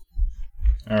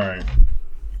Alright.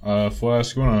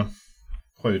 Flask, you wanna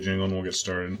play the jingle and we'll get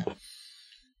started?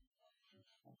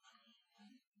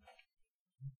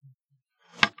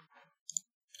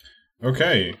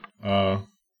 Okay. Flask.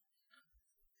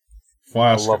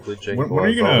 A lovely jingle, when are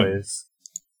you gonna, always.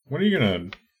 when are you gonna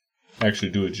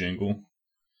actually do a jingle?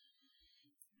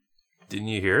 Didn't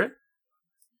you hear it?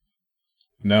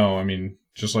 No, I mean,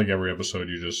 just like every episode,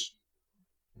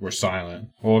 we're silent.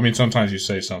 Well, I mean, sometimes you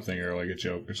say something or like a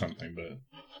joke or something, but...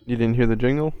 You didn't hear the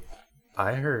jingle?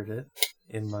 I heard it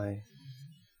in my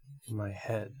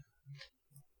head.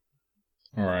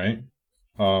 Alright.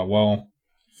 Well,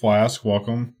 Flask,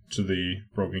 welcome to the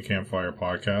Broken Campfire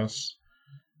podcast.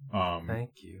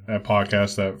 Thank you. A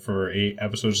podcast that for 8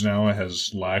 episodes now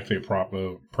has lacked a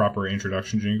proper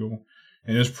introduction jingle,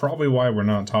 and is probably why we're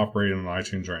not top rated on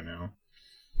iTunes right now.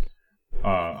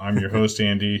 I'm your host,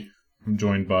 Andy. I'm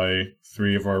joined by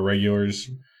 3 of our regulars,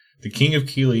 the King of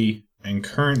Keeley and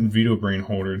current Veto Brain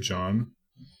holder, John.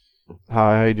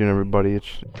 Hi, how you doing, everybody?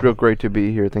 It's real great to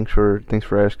be here. Thanks for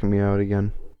asking me out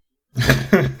again.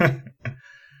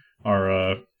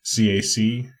 Our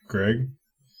CAC, Greg.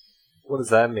 What does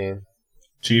that mean?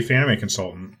 Chief Anime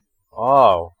Consultant.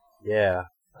 Oh, yeah.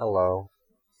 Hello.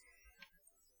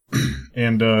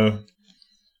 And,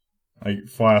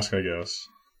 Flask, I guess.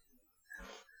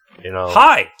 You know,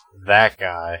 Hi! that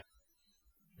guy.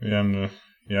 And,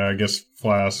 I guess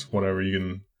Flask, whatever, you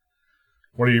can...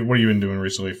 What have you been doing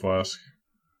recently, Flask?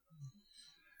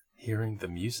 Hearing the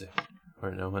music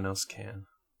where no one else can.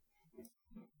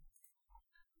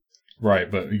 Right,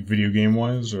 but video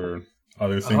game-wise, or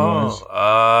other thing-wise?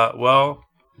 Well,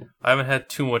 I haven't had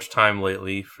too much time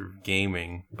lately for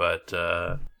gaming, but,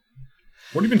 What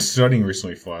have you been studying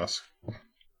recently, Flask?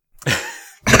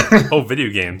 oh, video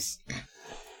games.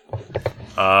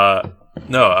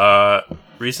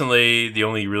 Recently, the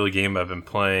only real game I've been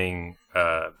playing,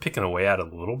 picking away at a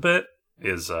little bit,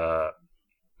 is,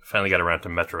 finally got around to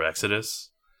Metro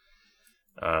Exodus.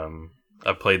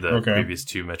 I played the previous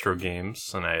 2 Metro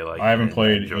games, and I haven't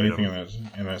played anything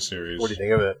in that series. What do you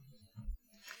think of it?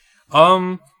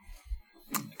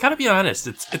 Gotta be honest,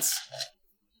 it's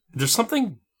there's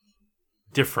something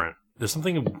different. There's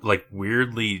something like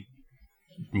weirdly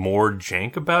more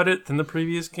jank about it than the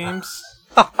previous games.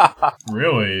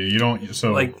 Really? You don't?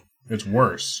 So like, it's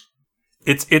worse.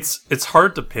 It's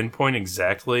hard to pinpoint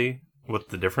exactly what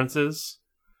the difference is.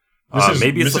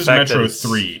 Maybe it's the fact Metro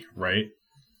 3, right?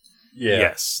 Yeah.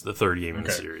 Yes, the 3rd game in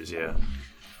the series. Yeah.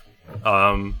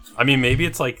 I mean, maybe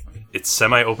it's like it's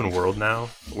semi-open world now,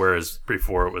 whereas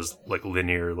before it was like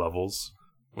linear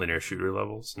shooter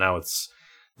levels. Now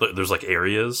there's like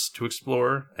areas to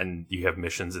explore, and you have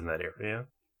missions in that area.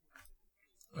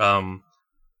 But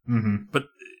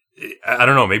I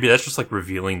don't know. Maybe that's just like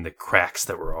revealing the cracks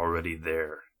that were already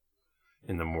there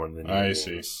in the more linear games.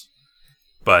 See.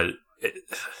 But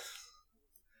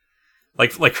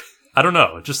like I don't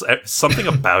know. Just something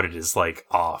about it is like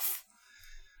off,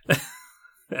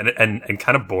 and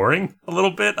kind of boring a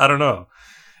little bit. I don't know.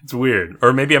 It's weird,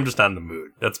 or maybe I'm just not in the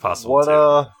mood. That's possible. What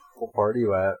too. What part are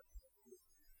you at?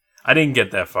 I didn't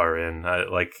get that far in.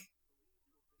 I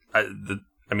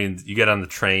mean, you get on the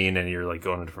train and you're like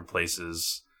going to different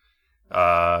places.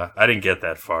 I didn't get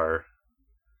that far.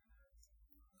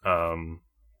 I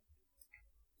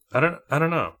don't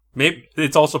know. Maybe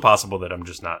it's also possible that I'm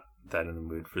just not that in the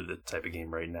mood for the type of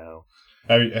game right now.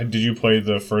 Did you play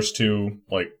the first 2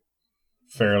 like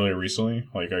fairly recently?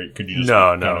 Like, could you just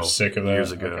kind of sick of that?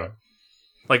 Years ago, Okay.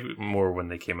 like more when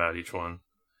they came out each one.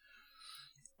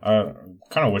 I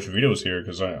kind of wish Vito was here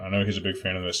because I know he's a big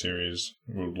fan of this series.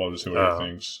 Would love to see what he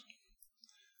thinks.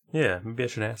 Yeah, maybe I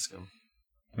should ask him.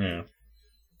 Yeah.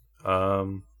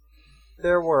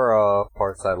 There were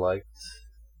parts I liked.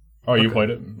 Oh, you played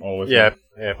it all with Yeah,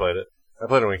 I played it. I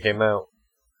played it when it came out.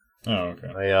 Oh, okay.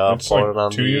 I it's bought like it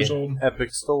on 2 the years old?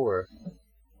 Epic Store.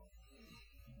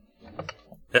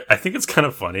 I think it's kind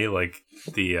of funny, like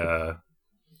the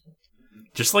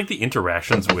just like the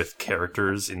interactions with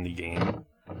characters in the game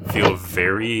feel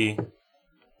very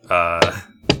I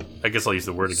guess I'll use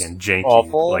the word again, janky.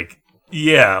 Awful? Like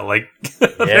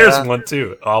there's one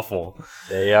too. Awful.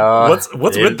 They what's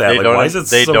with that? Like, why is it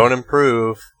they don't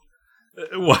improve.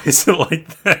 Why is it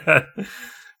like that?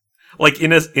 Like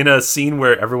in a scene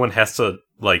where everyone has to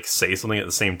like say something at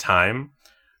the same time,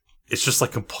 it's just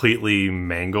like completely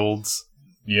mangled.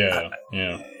 Yeah.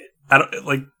 I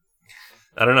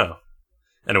don't know.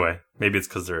 Anyway, maybe it's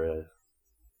because they're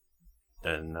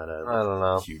not a I don't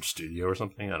know. huge studio or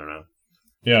something. I don't know.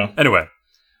 Yeah. Anyway,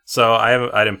 so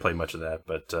I didn't play much of that,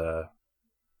 but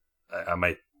I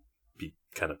might be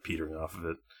kind of petering off of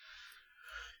it.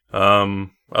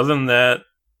 Other than that,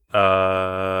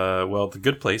 Well, The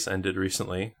Good Place ended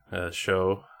recently.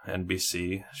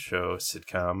 NBC show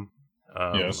sitcom.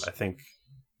 Yes. I think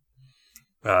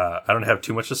I don't have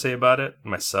too much to say about it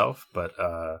myself, but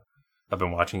I've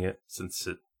been watching it since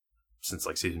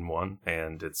like season 1,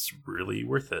 and it's really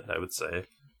worth it. I would say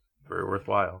very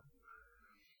worthwhile.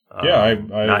 Yeah,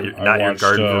 not I your watched,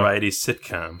 garden variety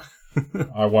sitcom.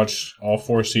 I watched all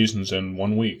 4 seasons in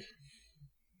 1 week.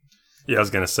 Yeah, I was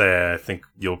gonna say I think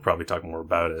you'll probably talk more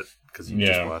about it because you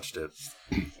just watched it.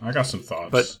 I got some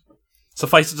thoughts, but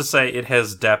suffice it to say, it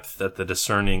has depth that the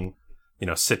discerning,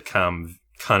 sitcom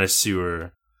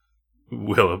connoisseur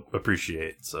will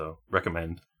appreciate. So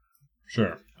recommend.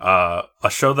 Sure. A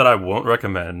show that I won't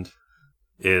recommend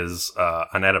is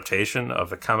an adaptation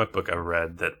of a comic book I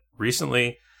read that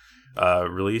recently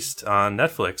released on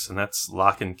Netflix, and that's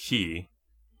Lock and Key.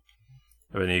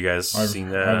 Have any of you guys seen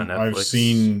that on Netflix? I've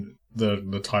seen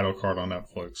the title card on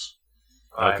Netflix.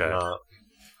 Okay.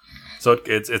 So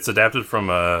it's adapted from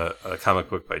a comic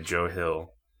book by Joe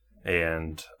Hill,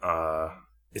 and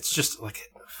it's just like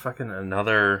fucking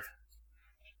another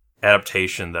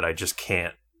adaptation that I just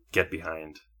can't get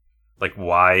behind. Like,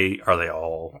 why are they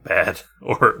all bad?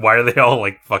 Or why are they all,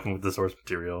 like, fucking with the source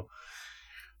material?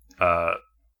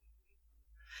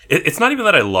 It's not even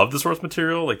that I love the source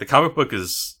material. Like, the comic book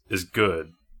is good,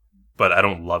 but I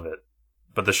don't love it.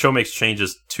 But the show makes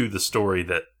changes to the story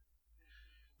that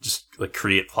just, like,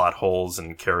 create plot holes,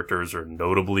 and characters are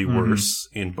notably worse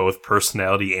in both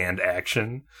personality and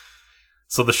action.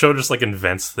 So the show just, like,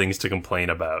 invents things to complain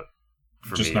about.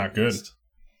 Just not good.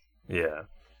 Yeah.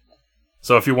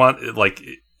 So if you want, like,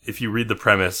 if you read the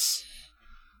premise,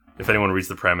 if anyone reads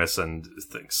the premise and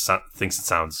thinks it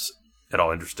sounds at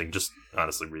all interesting, just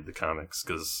honestly read the comics,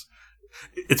 because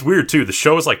it's weird too. The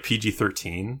show is like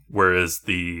PG-13, whereas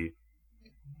the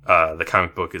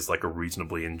comic book is like a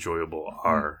reasonably enjoyable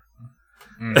R.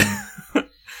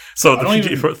 So the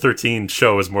PG-13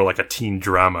 show is more like a teen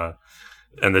drama,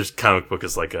 and this comic book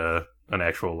is like an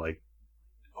actual like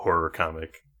horror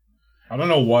comic. I don't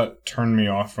know what turned me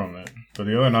off from it, but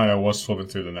the other night I was flipping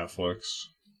through the Netflix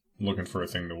looking for a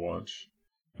thing to watch,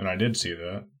 and I did see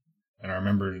that, and I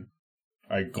remember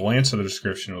I glanced at the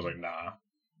description and was like, nah.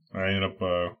 And I ended up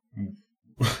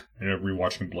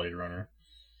rewatching Blade Runner.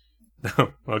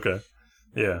 Okay.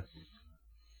 Yeah.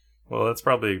 Well, that's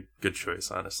probably a good choice,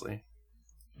 honestly.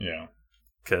 Yeah.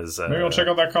 Because maybe I'll check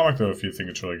out that comic, though, if you think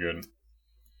it's really good.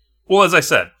 Well, as I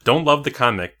said, don't love the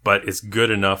comic, but it's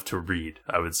good enough to read,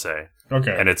 I would say.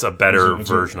 Okay. And it's a better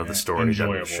version of the story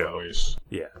than the show. At least.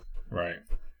 Yeah. Right.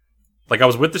 Like, I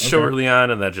was with the show early on,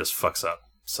 and that just fucks up.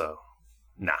 So,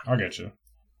 nah. I'll get you.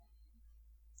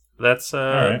 That's all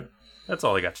right. That's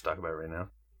all I got to talk about right now.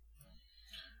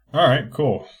 All right,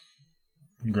 cool.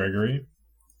 Gregory,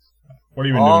 what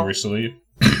have you been doing recently?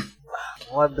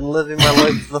 Well, I've been living my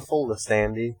life to the fullest,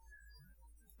 Andy.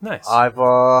 Nice.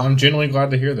 I'm genuinely glad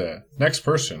to hear that. Next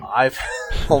person.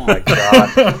 Oh my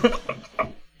god.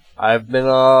 I've been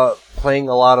playing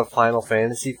a lot of Final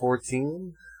Fantasy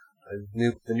 14.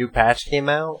 The new patch came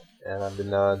out, and I've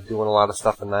been doing a lot of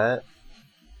stuff in that.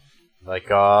 Like,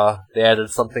 they added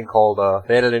something called,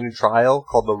 they added a new trial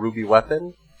called the Ruby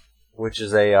Weapon, which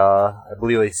is I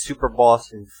believe a super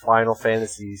boss in Final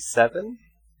Fantasy VII.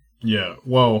 Yeah,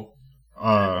 well,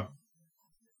 I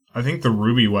think the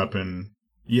Ruby Weapon,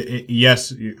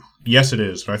 yes it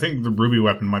is, but I think the Ruby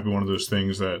Weapon might be one of those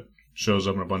things that shows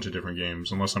up in a bunch of different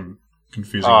games, unless I'm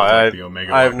confusing with like, the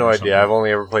Omega I have Weapon no or idea. something. I've only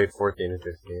ever played 14 and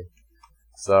 15,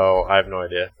 so I have no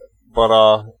idea. But,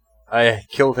 I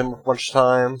killed him a bunch of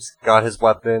times, got his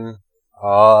weapon.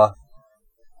 I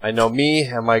know me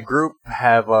and my group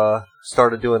have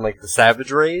started doing like the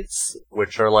Savage raids,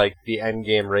 which are like the end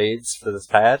game raids for this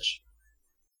patch.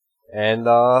 And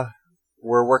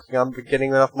we're working on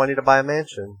getting enough money to buy a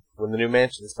mansion when the new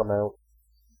mansions come out.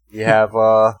 We have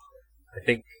I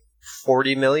think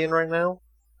 40 million right now.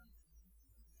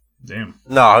 Damn.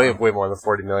 No, we have way more than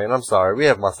 40 million. I'm sorry.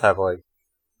 We must have like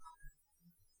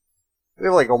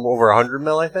over 100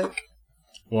 mil, I think.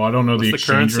 Well, I don't know the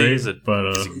exchange currency? rate, Is it,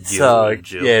 but Gil?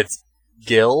 yeah, it's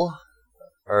Gil,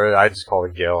 or I just call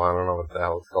it Gil. I don't know what the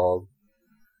hell it's called.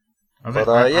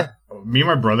 Me and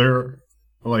my brother,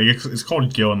 like it's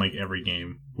called Gil in like every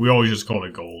game. We always just call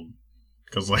it gold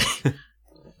because like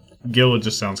Gil, it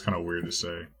just sounds kind of weird to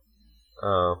say.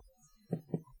 I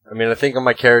mean, I think of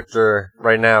my character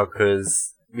right now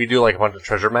because we do like a bunch of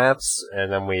treasure maps,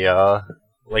 and then we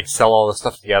like sell all the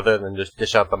stuff together and then just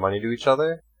dish out the money to each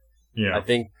other. Yeah. I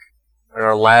think in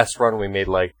our last run we made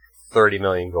like 30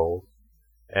 million gold.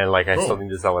 And like I still need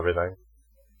to sell everything.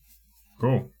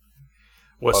 Cool.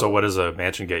 So what does a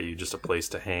mansion get you? Just a place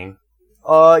to hang?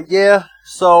 Yeah.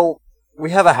 So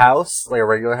we have a house, like a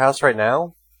regular house right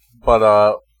now,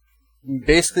 but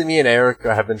basically me and Eric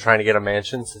have been trying to get a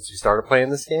mansion since we started playing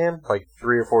this game, like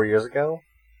 3 or 4 years ago,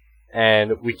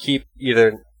 and we keep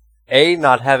either A,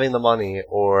 not having the money,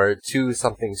 or 2,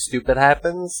 something stupid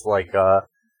happens, like the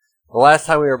last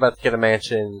time we were about to get a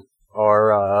mansion,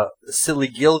 our silly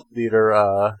guild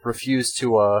leader refused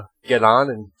to get on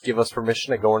and give us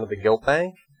permission to go into the guild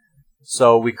bank.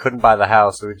 So we couldn't buy the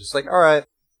house. So we were just like, alright,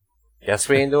 guess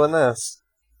we ain't doing this.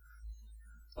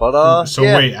 But, So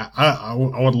yeah. wait, I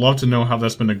would love to know how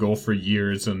that's been a goal for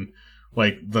years, and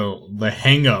like the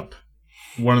hang up,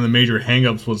 one of the major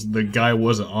hang-ups was the guy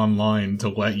wasn't online to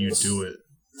let you do it.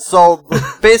 So,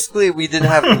 basically, we didn't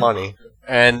have the money.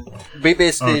 And we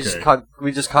basically just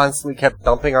constantly kept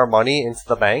dumping our money into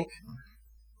the bank.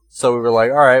 So we were like,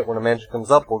 alright, when a mansion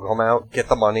comes up, we'll come out, get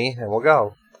the money, and we'll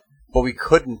go. But we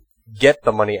couldn't get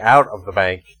the money out of the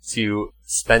bank to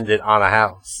spend it on a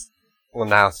house when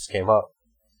the houses came up.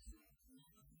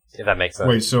 If that makes sense.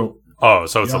 Wait, so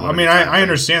So it's. I mean, I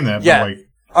understand that. Yeah. But like,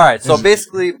 Alright, so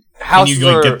basically, houses can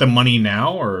you like get the money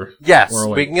now, or Yes, or,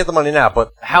 like, we can get the money now,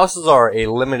 but houses are a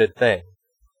limited thing.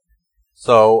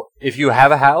 So, if you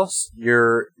have a house,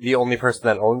 you're the only person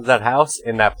that owns that house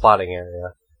in that plotting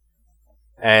area.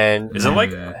 And Is it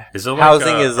like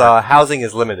housing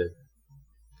is limited.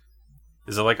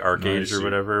 Is it like arcades I or see.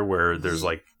 whatever, where there's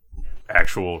like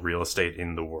actual real estate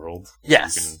in the world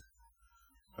Yes. you can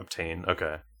obtain?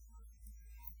 Okay.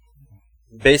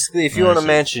 Basically, if you I own a see.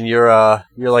 mansion, you're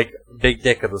like big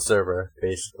dick of the server,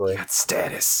 basically. Got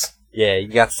status. Yeah, you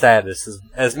got status.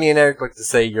 As me and Eric like to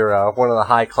say, you're one of the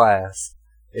high class.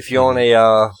 If you own a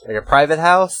like a private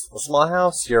house, a small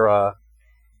house, you're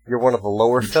one of the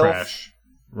lower you're filth. trash,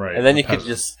 right? And then you could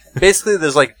just basically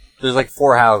there's like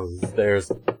 4 houses. There's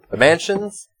the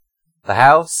mansions, the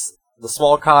house, the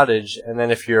small cottage, and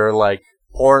then if you're like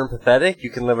poor and pathetic, you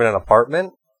can live in an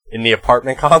apartment in the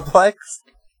apartment complex.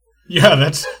 Yeah,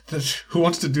 that's who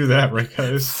wants to do that, right,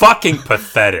 guys? Fucking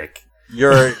pathetic.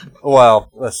 Well,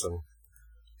 listen.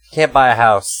 If you can't buy a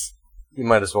house, you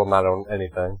might as well not own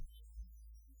anything.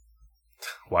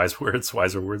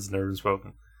 Wiser words never been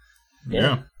spoken.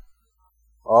 Yeah.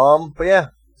 But yeah.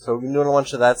 So we've been doing a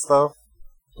bunch of that stuff.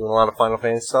 Doing a lot of Final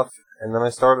Fantasy stuff. And then I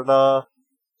started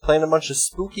playing a bunch of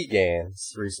spooky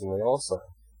games recently also.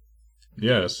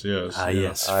 Yes. Yes.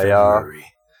 Yes, February.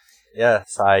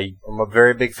 Yes, I'm a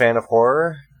very big fan of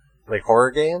horror, like horror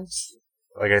games.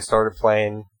 Like I started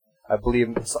playing, I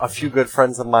believe a few good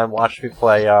friends of mine watched me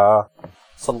play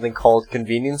something called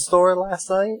Convenience Store last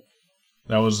night.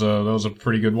 That was a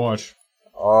pretty good watch.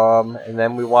 And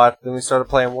then we started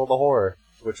playing World of Horror,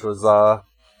 which was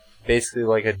basically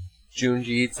like a Junji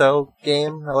Ito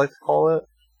game, I like to call it.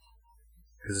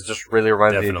 Because it just really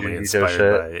reminds Definitely me of Junji Ito inspired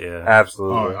shit. by it, yeah.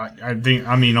 Absolutely.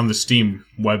 I mean, on the Steam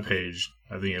webpage,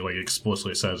 I think it like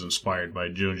explicitly says inspired by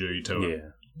Junji Ito. Yeah.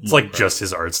 It's like just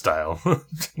his art style.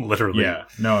 Literally. Yeah.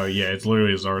 No, yeah, it's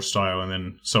literally his art style, and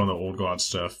then some of the old god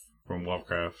stuff from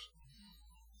Lovecraft.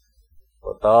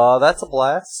 But that's a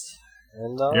blast.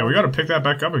 And Yeah, we got to pick that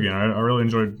back up again. I really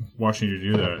enjoyed watching you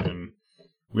do that, and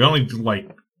we only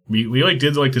we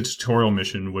did like the tutorial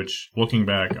mission, which looking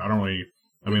back, I don't really.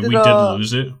 I mean, we did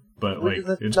lose it, but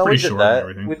it's pretty short and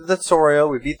everything. We did the tutorial,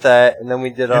 we beat that, and then we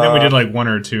did. And then we did like 1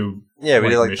 or 2. Yeah, we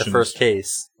did like missions. the first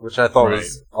case, which I thought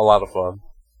was a lot of fun.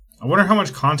 I wonder how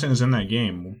much content is in that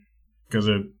game, because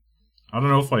I don't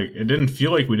know if it didn't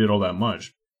feel like we did all that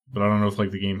much, but I don't know if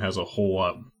the game has a whole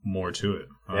lot more to it.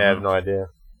 Yeah, I have no idea.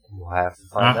 We'll have to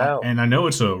find out. And I know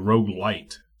it's a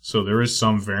roguelite, so there is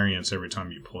some variance every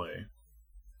time you play.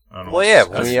 I don't know. Well,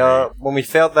 yeah, when we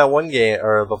failed that one game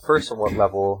or the first one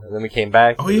level, and then we came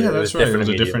back. Oh yeah, it that's was right. It was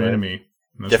a immediately. different enemy.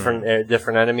 That's Different right.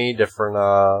 different enemy,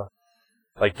 different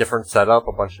different setup,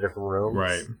 a bunch of different rooms.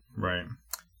 Right.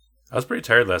 I was pretty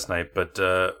tired last night, but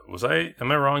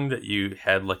am I wrong that you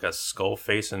had like a skull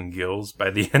face and gills by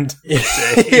the end of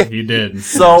the day? He did.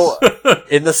 So,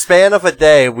 in the span of a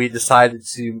day, we decided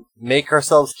to make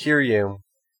ourselves Kyrium,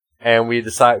 and we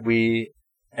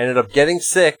ended up getting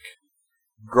sick,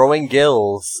 growing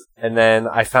gills, and then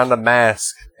I found a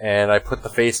mask, and I put the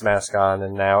face mask on,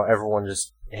 and now everyone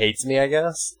just hates me, I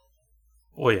guess.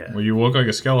 Well, yeah. Well, you look like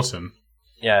a skeleton.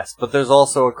 Yes, but there's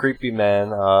also a creepy man.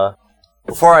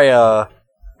 Before I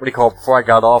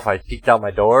got off, I peeked out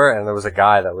my door, and there was a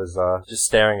guy that was just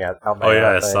staring out my Oh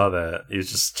yeah, I thing. saw that. He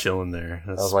was just chilling there.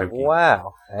 I was like,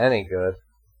 wow, that ain't good.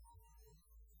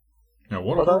 Yeah,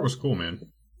 what was cool, man.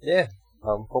 Yeah,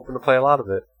 I'm hoping to play a lot of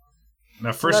it.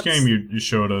 That first game you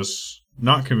showed us,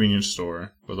 not Convenience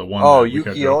Store, but the one Oh, that we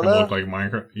kept Yuki-Onna? joking looked like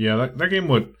Minecraft. Yeah, that game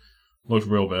looked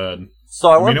real bad. So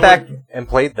I mean, went it back would- and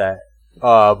played that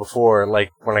before,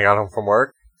 like when I got home from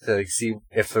work to like, see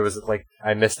if there was like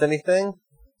I missed anything.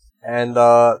 And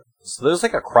so there's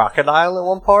like a crocodile in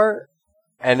one part,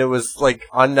 and it was like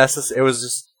unnecessary. It was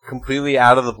just completely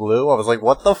out of the blue. I was like,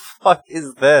 "What the fuck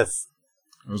is this?"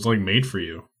 It was like made for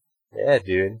you. Yeah,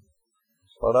 dude.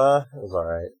 But it was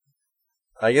alright.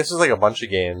 I guess there's like a bunch of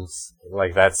games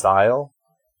like that style,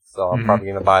 so I'm Mhm. probably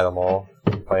gonna buy them all,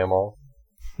 play them all.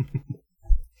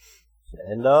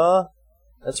 And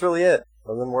that's really it.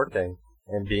 Other than working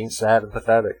and being sad and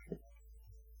pathetic.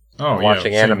 Oh, And yeah.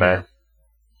 watching same anime. here.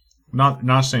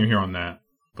 Not same here on that,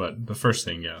 but the first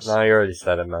thing, yes. No, you already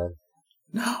said it, man.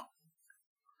 No.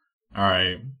 All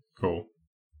right. Cool.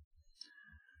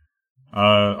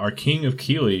 Our King of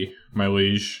Keeley, my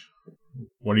liege.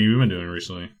 What have you been doing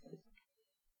recently?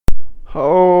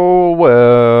 Oh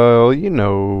well, you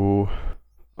know.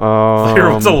 You're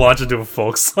about to launch into a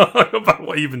folk song about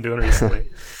what you've been doing recently.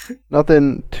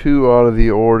 Nothing too out of the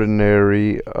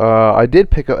ordinary. I did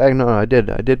pick up. No, I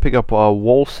did pick up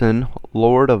Wolcen,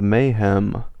 Lord of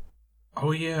Mayhem.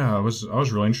 Oh yeah, I was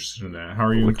really interested in that. How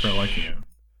are you Which- liking it?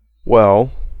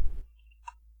 Well,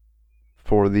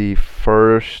 for the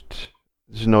first,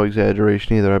 this is no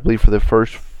exaggeration either. I believe for the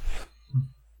first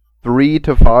 3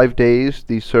 to 5 days,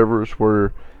 these servers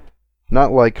were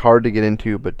not like hard to get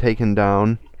into, but taken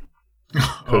down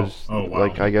because, oh wow.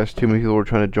 like, I guess too many people were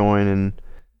trying to join and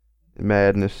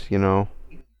madness, you know.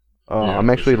 Yeah, I'm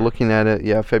for actually sure. looking at it.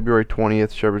 Yeah, February 20th,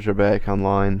 servers are back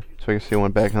online. So I guess they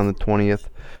went back on the 20th.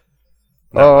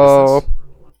 No, what is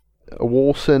this?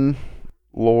 Wolcen,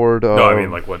 Lord. No, I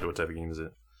mean, like, what type of game is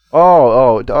it?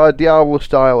 Diablo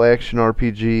style action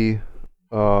RPG.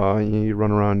 You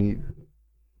run around, you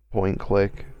point and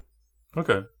click.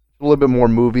 Okay. A little bit more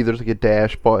movie. There's like a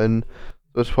dash button.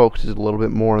 This focuses a little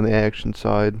bit more on the action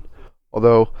side.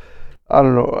 Although, I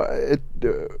don't know.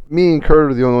 Me and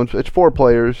Kurt are the only ones. It's 4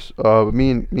 players. But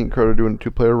me and Kurt are doing a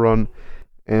 2-player run,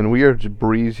 and we are just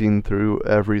breezing through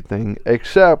everything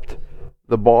except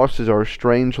the bosses are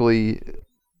strangely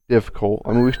difficult.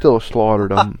 I mean, we still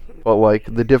slaughtered them, but like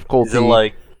the difficulty Is it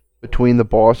like between the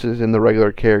bosses and the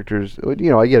regular characters, you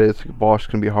know, I get it. It's, the boss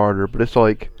can be harder, but it's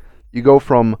like you go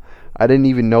from I didn't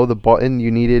even know the button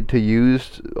you needed to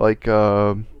use like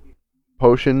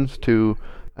potions to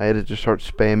I had to just start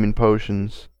spamming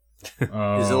potions.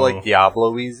 is it like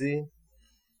Diablo easy?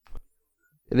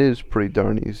 It is pretty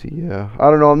darn easy, yeah. I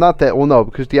don't know, I'm not that well no,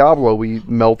 because Diablo we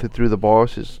melted through the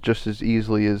bosses just as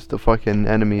easily as the fucking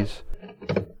enemies.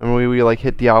 And we like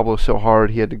hit Diablo so hard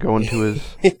he had to go into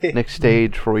his next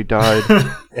stage before he died.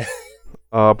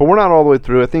 But we're not all the way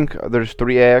through. I think there's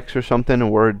 3 acts or something,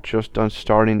 and we're just done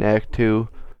starting Act 2.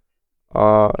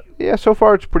 Yeah, so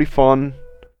far it's pretty fun.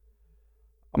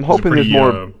 I'm hoping there's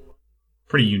more.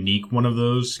 Pretty unique one of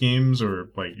those games, or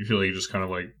like you feel like you just kind of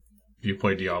like if you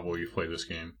play Diablo, you play this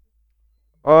game.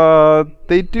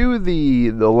 They do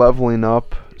the leveling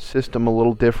up system a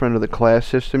little different, or the class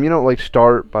system. You don't like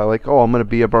start by like, oh, I'm gonna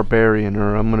be a barbarian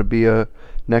or I'm gonna be a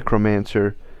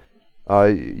necromancer.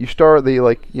 You start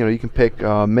you can pick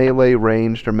melee,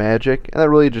 ranged, or magic, and that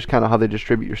really just kind of how they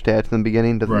distribute your stats in the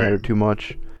beginning. Doesn't Right. matter too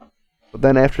much. But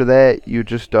then after that, you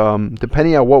just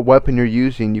depending on what weapon you're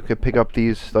using, you can pick up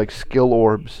these like skill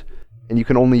orbs, and you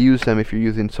can only use them if you're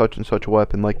using such and such a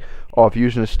weapon. Like, oh, if you're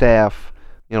using a staff,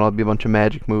 you know, it'll be a bunch of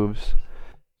magic moves.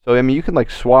 So I mean, you can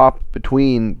like swap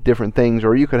between different things,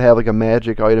 or you could have like a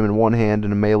magic item in one hand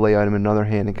and a melee item in another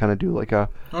hand, and kind of do like a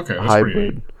Okay, that's pretty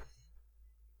hybrid. neat.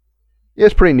 Yeah,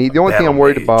 it's pretty neat. The only thing I'm Battle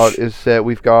worried Mage. about is that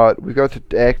we've got to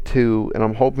Act 2, and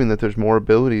I'm hoping that there's more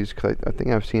abilities, because I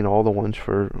think I've seen all the ones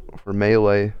for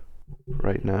melee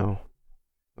right now.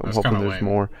 I'm That's hoping kinda there's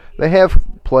lame. more. They have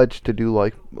pledged to do,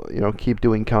 like, you know, keep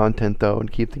doing content, though,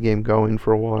 and keep the game going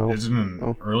for a while. Is it an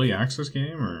Oh. early access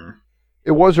game or?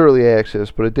 It was early access,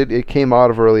 but it came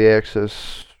out of early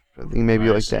access, I think maybe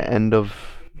I like see. the end of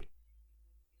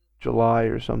July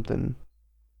or something.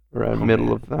 Or Oh, middle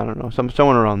man. of, I don't know,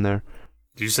 somewhere around there.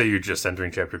 Did you say you're just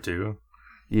entering chapter 2?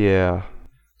 Yeah.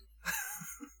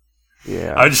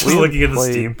 Yeah. I was just We haven't looking at the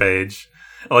played- Steam page.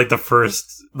 Like the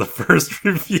first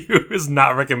review is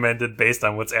not recommended based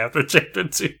on what's after chapter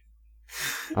 2.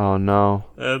 Oh no.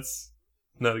 That's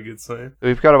not a good sign.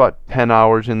 We've got about 10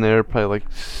 hours in there, probably like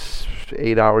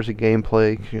 8 hours of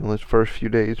gameplay. You know, those first few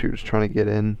days we were just trying to get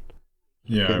in.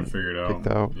 Yeah, I Getting figured out. picked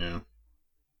out. Yeah.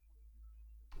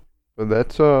 But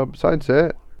that's besides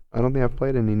that, I don't think I've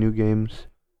played any new games.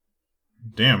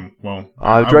 Damn. Well,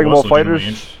 Dragon Ball was legitimately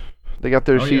Fighters, they got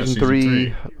their Oh, yeah, season Season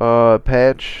 3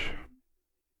 patch,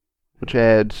 which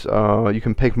adds you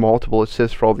can pick multiple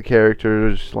assists for all the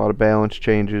characters, a lot of balance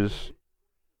changes.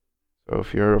 So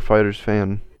if you're a Fighters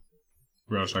fan,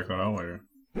 We gotta check that out later.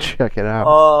 check it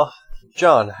out.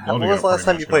 John, Love when to was get the a last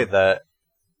time you party played that?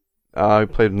 I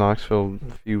played Knoxville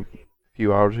a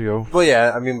few hours ago. Well,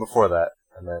 yeah, I mean before that.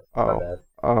 I meant, my bad.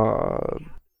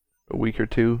 A week or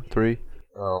two, 3.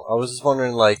 Oh, I was just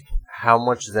wondering, like, how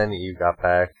much Zenny you got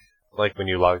back, like, when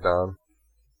you logged on.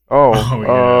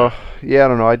 Yeah, I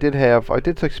don't know. I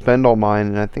did like spend all mine,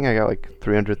 and I think I got like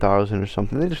 300,000 or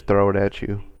something. They just throw it at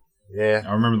you. Yeah.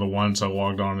 I remember the once I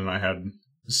logged on and I had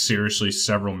seriously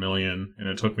several million, and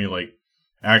it took me like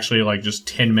actually like just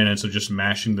 10 minutes of just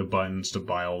mashing the buttons to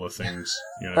buy all the things.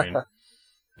 You know what I mean?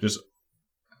 Just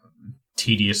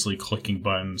tediously clicking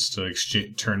buttons to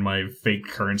turn my fake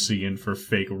currency in for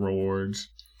fake rewards.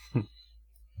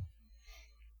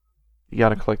 You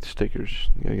gotta collect the stickers.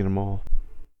 You gotta get them all.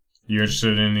 You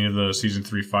interested in any of the season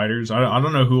 3 fighters? I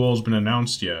don't know who all's been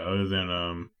announced yet, other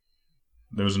than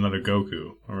there was another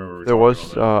Goku. I remember we There talked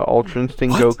was about that. Ultra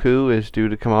Instinct What? Goku is due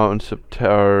to come out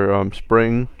in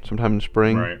spring, sometime in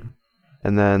spring. Right.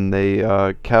 And then they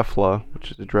Kefla,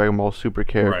 which is a Dragon Ball Super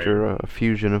character, a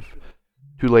fusion of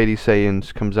two Lady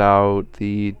Saiyans, comes out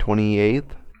the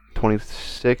 28th,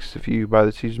 26th if you buy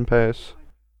the season pass.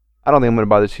 I don't think I'm gonna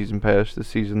buy the season pass this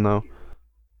season though.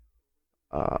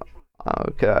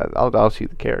 Okay, I'll see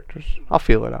the characters. I'll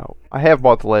feel it out. I have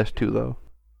bought the last 2 though.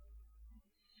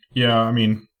 Yeah, I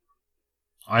mean,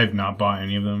 I've not bought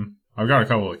any of them. I've got a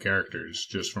couple of characters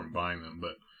just from buying them,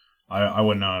 but I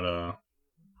would not.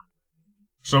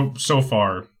 So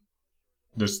far,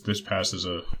 this pass is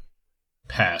a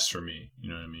pass for me. You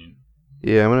know what I mean?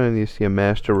 Yeah, I'm gonna need to see a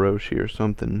Master Roshi or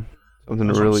something. Something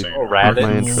That's to what I'm really saying. Oh, pique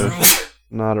my Raditz? interest.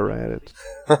 Not a Raditz.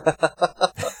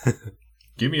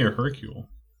 Give me a Hercule.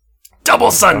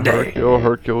 Double Sunday.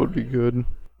 Hercule would be good.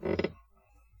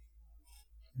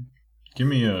 Give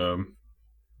me a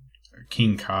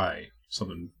King Kai.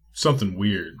 Something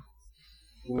weird.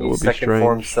 Give That me would be second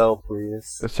form strange. cell,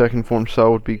 please. A second form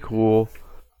cell would be cool.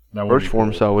 That would First be form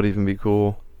cool. cell would even be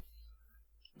cool.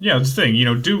 Yeah, that's the thing. You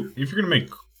know, if you're gonna make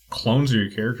clones of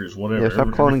your characters, whatever. Yeah, stop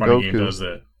every cloning fighting game Goku. does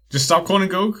that. Just stop cloning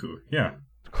Goku. Yeah.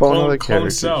 Clone other Clone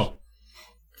characters. Cell.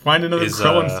 Find another Is,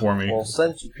 Krillin for me. Well,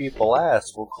 since you people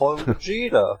asked, we'll clone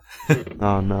Vegeta.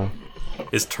 Oh no.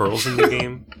 Is Turtles in the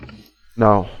game?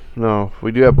 No.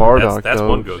 We do have Bardock That's though.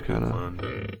 one which Goku kinda-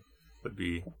 clone. Would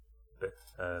be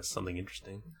something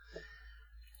interesting.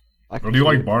 I I can do see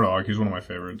like it. Bardock. He's one of my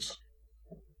favorites.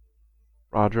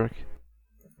 Roderick.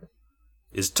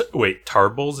 Wait,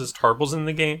 Tarbles? Is Tarbles in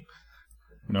the game?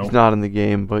 No. He's not in the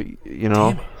game, but you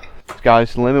know,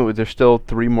 sky's the limit. There's still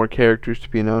 3 more characters to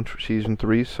be announced for season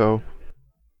 3, so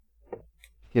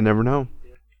you never know.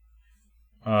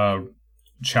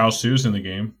 Chao Su's in the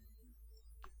game.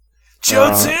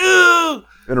 Jutsu!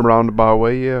 In a roundabout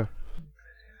way, yeah.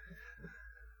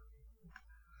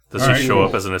 Does Alright, he show cool.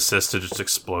 up as an assist to just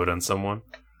explode on someone?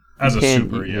 As You a can't-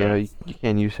 super, yeah. You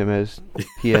can't use him as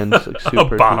PN's like, super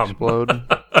to bomb. explode.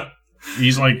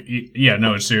 He's like, yeah,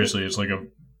 no, seriously, it's like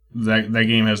that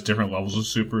game has different levels of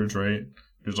supers, right?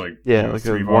 There's like, Yeah, you know, like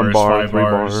 3 a bars, 1 bar, 5 3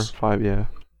 bars, bar, 5, yeah.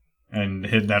 and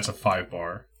that's a 5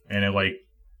 bar. And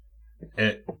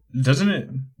it doesn't it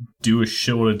do a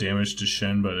shitload of damage to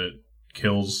Shen, but it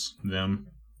kills them.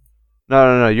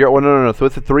 No. No. So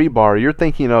with the 3 bar, you're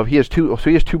thinking of he has 2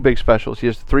 big specials. He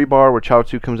has the 3 bar where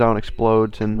Chaozu comes out and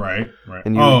explodes, and Right.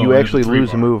 and Oh, you there's actually a 3 lose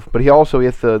a bar. move. But he also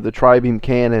has the tri-beam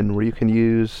cannon where you can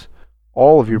use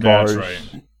all of your That's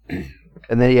bars. right.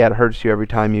 And then it hurts you every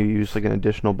time you use like an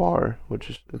additional bar, which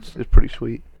is it's pretty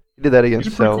sweet. He did that against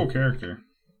He's a pretty Cell. cool character.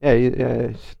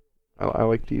 Yeah. I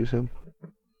like to use him.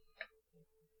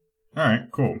 All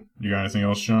right, cool. You got anything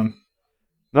else, John?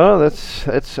 No, that's.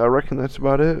 I reckon that's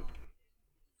about it.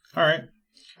 All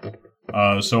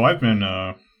right. So I've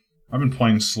been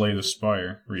playing Slay the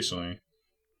Spire recently,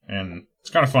 and it's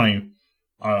kind of funny.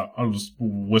 I was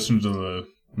listening to the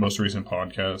most recent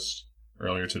podcast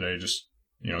earlier today, just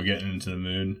getting into the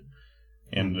mood,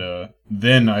 and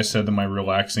then I said that my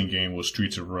relaxing game was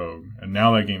Streets of Rogue, and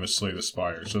now that game is Slay the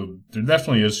Spire. So there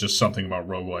definitely is just something about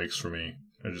roguelikes for me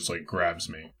that just like grabs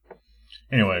me.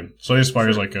 Anyway, Slay the Spire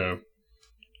is like a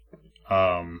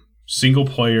single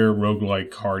player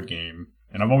roguelike card game,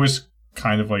 and I've always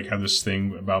kind of like had this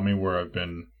thing about me where I've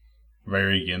been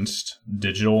very against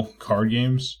digital card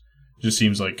games. It just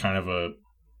seems like kind of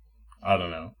I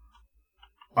don't know.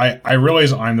 I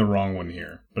realize I'm the wrong one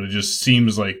here, but it just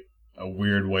seems like a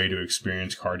weird way to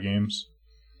experience card games.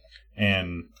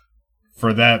 And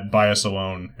for that bias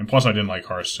alone, and plus I didn't like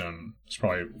Hearthstone, it's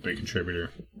probably a big contributor.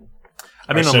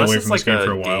 I mean, stayed unless away it's from like this game a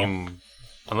for a while. game,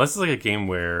 unless it's like a game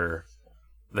where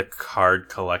the card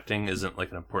collecting isn't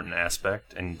like an important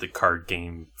aspect, and the card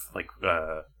game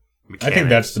mechanics I think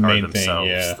that's the main are thing. themselves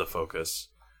Yeah, the focus.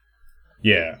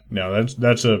 yeah. No,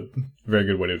 that's a very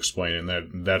good way to explain it.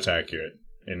 And that's accurate.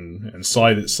 And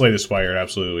Slay the Spire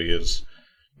absolutely is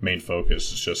main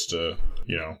focus. It's just to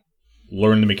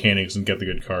learn the mechanics and get the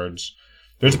good cards.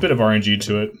 There's a bit of RNG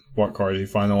to it, what cards you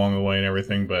find along the way and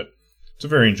everything, but it's a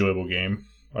very enjoyable game.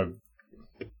 I've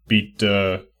beat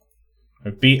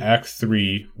Act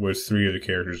 3 with 3 of the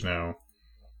characters now,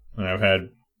 and I've had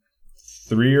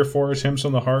 3 or 4 attempts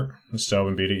on the heart. I still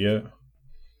haven't beat it yet.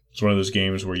 It's one of those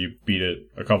games where you beat it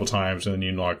a couple times and then you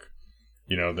unlock,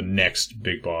 the next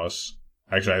big boss.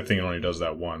 Actually, I think it only does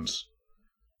that once.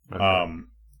 Okay.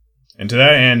 And to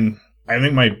that end, I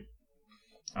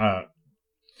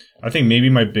think maybe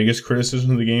my biggest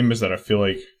criticism of the game is that I feel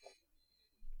like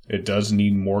it does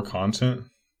need more content.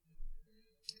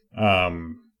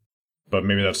 But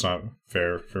maybe that's not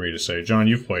fair for me to say. John,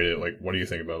 you've played it. Like, what do you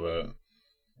think about that?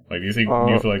 Like, do you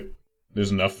feel like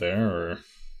there's enough there, or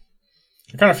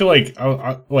I kind of feel like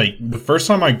like the first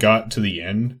time I got to the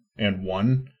end and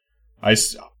won,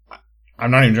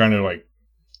 I'm not even trying to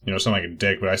sound like a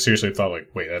dick, but I seriously thought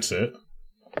wait, that's it.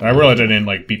 And I realized I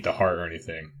didn't beat the heart or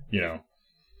anything,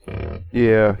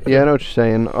 Yeah, I know what you're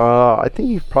saying. I think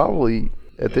you've probably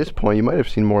at this point you might have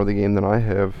seen more of the game than I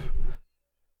have.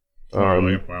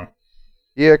 Really? Wow.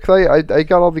 Yeah, cause I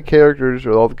got all the characters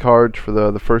or all the cards for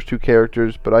the first 2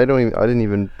 characters, but I didn't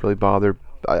even really bother.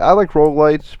 I like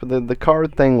roguelites, but the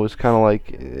card thing was kind of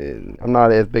I'm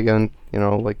not as big on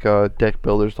deck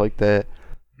builders like that.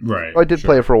 Right. I did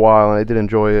play it for a while and I did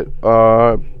enjoy it.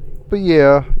 But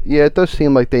yeah, it does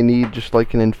seem like they need just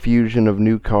an infusion of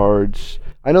new cards.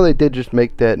 I know they did just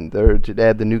make that or to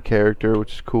add the new character,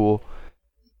 which is cool.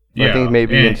 But I think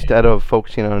maybe instead of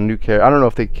focusing on a new character, I don't know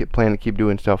if they plan to keep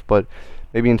doing stuff, but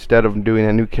maybe instead of doing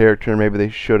a new character, maybe they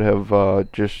should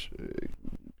have just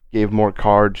gave more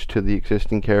cards to the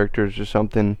existing characters or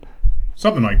something.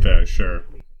 Something like that, sure.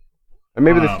 And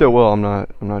maybe they still will. I'm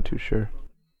not too sure.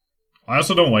 I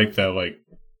also don't like that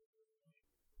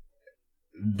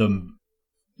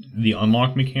the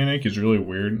unlock mechanic is really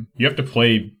weird. You have to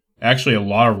play actually a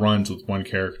lot of runs with one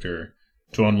character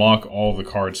to unlock all the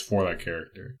cards for that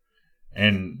character.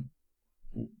 And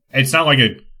it's not like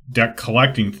a deck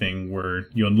collecting thing where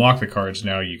you unlock the cards,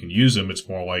 now you can use them. It's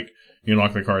more like you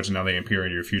unlock the cards and now they appear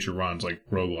in your future runs, like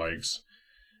roguelikes.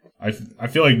 I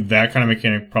feel like that kind of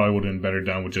mechanic probably would have been better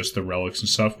done with just the relics and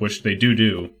stuff, which they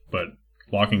do, but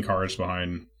locking cards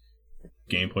behind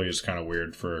gameplay is kind of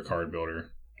weird for a card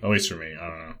builder. At least for me, I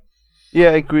don't know. Yeah,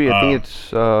 I agree. I think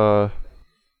it's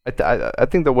I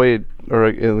think the way, or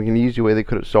an easy way they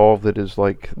could have solved it is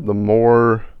the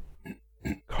more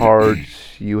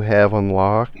cards you have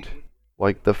unlocked,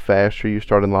 the faster you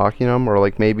start unlocking them,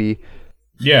 or maybe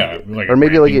or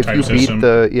maybe if you beat system.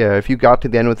 If you got to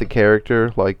the end with the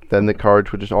character, then the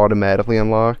cards would just automatically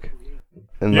unlock,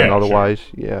 and then otherwise,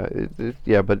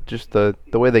 sure. But just the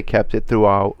way they kept it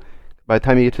throughout. By the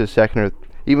time you get to the second or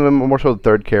even more so the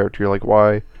third character, you're like,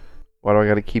 why do I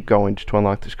got to keep going just to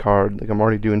unlock this card? I'm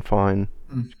already doing fine.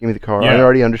 Just give me the card. I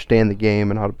already understand the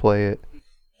game and how to play it.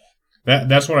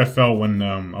 That's what I felt when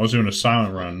I was doing a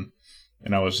silent run,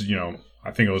 and I was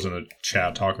I think I was in the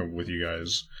chat talking with you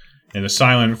guys. And the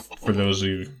silent, for those of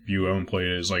you who haven't played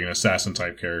it, is an assassin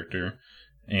type character,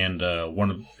 and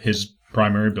one of his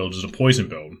primary builds is a poison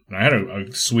build. And I had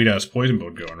a sweet ass poison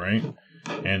build going, right?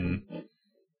 And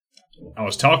I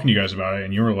was talking to you guys about it,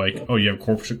 and you were like, "Oh, you have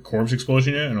corpse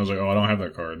explosion yet?" And I was like, "Oh, I don't have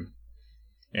that card."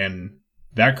 And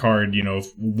that card, if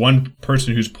one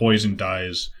person who's poisoned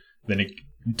dies, then it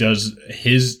does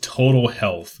his total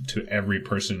health to every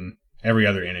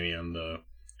other enemy in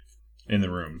the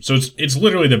room. So it's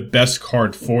literally the best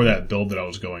card for that build that I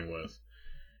was going with.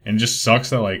 And it just sucks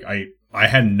that I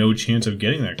had no chance of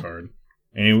getting that card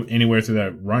anywhere through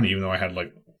that run, even though I had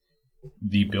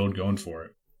the build going for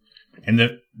it. And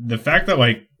the fact that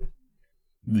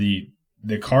the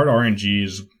card RNG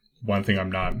is one thing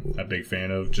I'm not a big fan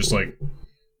of. Just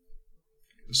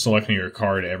selecting your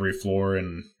card every floor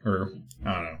or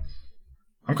I don't know.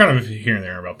 I'm kind of here and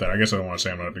there about that. I guess I don't want to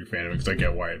say I'm not a big fan of it because I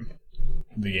get why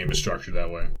the game is structured that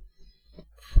way.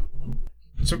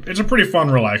 It's a pretty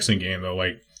fun, relaxing game though.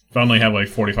 If I only have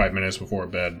 45 minutes before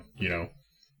bed,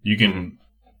 you can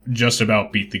just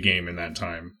about beat the game in that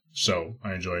time. So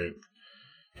I enjoy it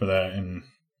for that. And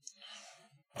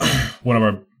one of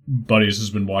our buddies has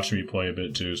been watching me play a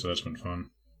bit too, so that's been fun.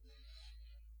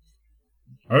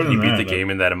 Can you beat the game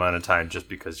in that amount of time just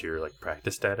because you're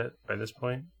practiced at it by this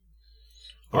point?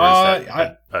 Or is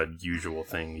that a usual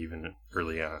thing even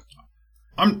early on?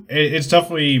 It's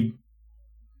definitely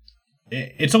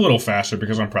it's a little faster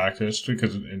because I'm practiced,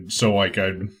 so like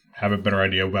I have a better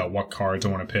idea about what cards I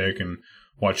want to pick and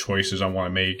what choices I want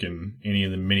to make, and any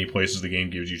of the many places the game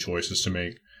gives you choices to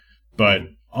make. But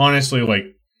honestly, like,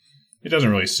 it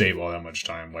doesn't really save all that much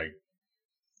time. Like,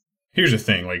 here's the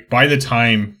thing, like, by the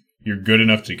time you're good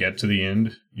enough to get to the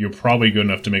end, you're probably good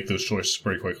enough to make those choices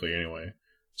pretty quickly anyway.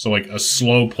 So, like, a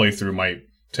slow playthrough might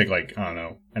take, like, I don't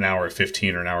know, an hour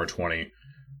 15 or an hour 20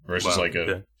 versus, like,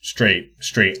 a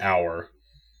straight hour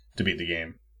to beat the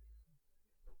game.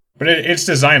 But it's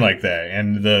designed like that,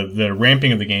 and the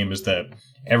ramping of the game is that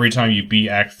every time you beat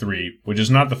Act 3, which is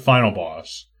not the final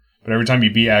boss, but every time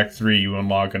you beat Act 3, you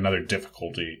unlock another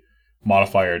difficulty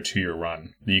modifier to your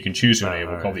run that you can choose to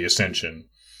enable, called the Ascension.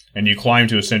 And you climb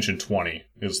to Ascension 20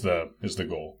 is the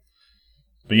goal.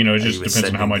 But, you know, it just depends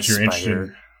on how much you're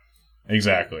interested.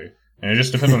 Exactly. And it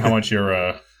just depends on how much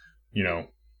you're,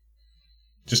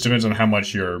 just depends on how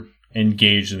much you're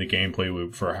engaged in the gameplay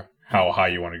loop for how high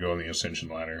you want to go on the Ascension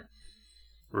ladder.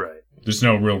 Right. There's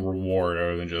no real reward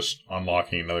other than just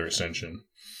unlocking another Ascension.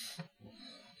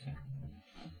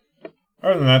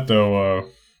 Other than that, though,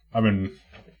 I've been,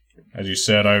 as you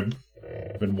said, I've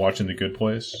been watching The Good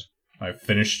Place. I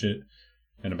finished it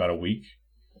in about a week.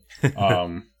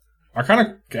 I kind of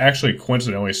actually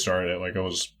coincidentally started it. Like, I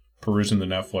was perusing the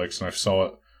Netflix and I saw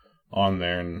it on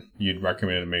there, and you'd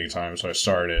recommended it many times, so I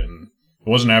started it. And it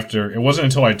wasn't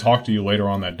until I talked to you later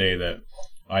on that day that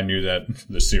I knew that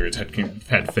the series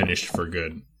had finished for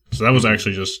good. So that was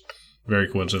actually just very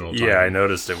coincidental timing. Yeah, I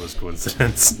noticed it was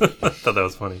coincidence. I thought that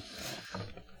was funny.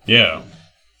 Yeah.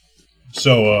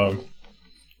 So,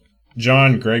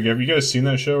 John, Greg, have you guys seen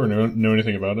that show or know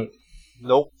anything about it?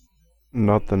 Nope.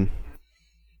 Nothing.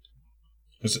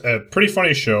 It's a pretty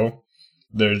funny show.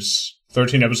 There's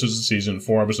 13 episodes a season,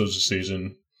 4 episodes a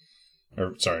season.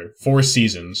 4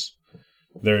 seasons.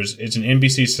 It's an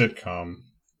NBC sitcom,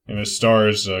 and it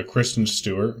stars Kristen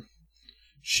Stewart.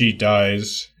 She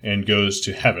dies and goes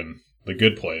to heaven, the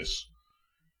good place.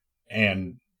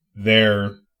 And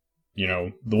there, you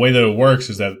know, the way that it works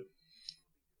is that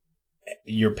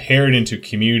you're paired into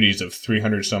communities of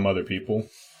 300 some other people,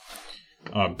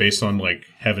 based on like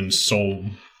heaven's soul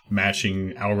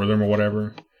matching algorithm or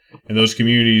whatever. And those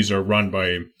communities are run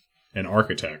by an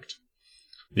architect.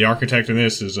 The architect in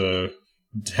this is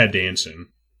Ted Danson.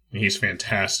 He's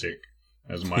fantastic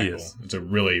as Michael. It's a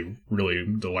really, really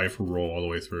delightful role all the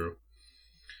way through.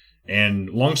 And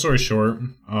long story short,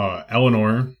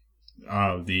 Eleanor,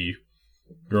 the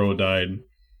girl who died,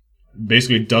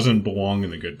 basically doesn't belong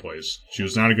in the good place. She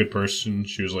was not a good person.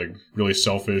 She was like really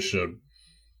selfish,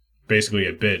 basically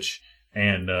a bitch.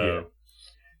 And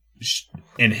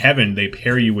in heaven, they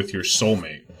pair you with your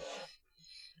soulmate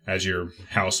as your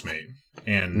housemate.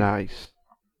 And nice.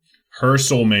 Her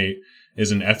soulmate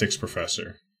is an ethics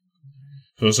professor.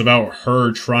 So it's about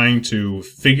her trying to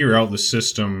figure out the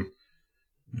system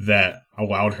that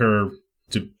allowed her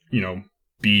to, you know,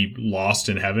 be lost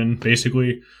in heaven,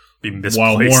 basically. Be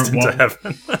misplaced into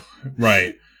heaven.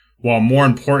 Right. While more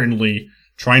importantly,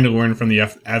 trying to learn from the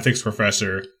ethics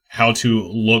professor how to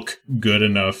look good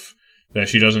enough that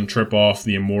she doesn't trip off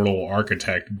the immortal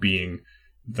architect being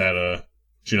that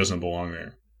she doesn't belong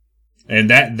there. And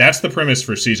that's the premise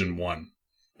for season 1.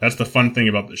 That's the fun thing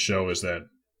about the show, is that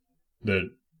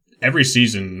every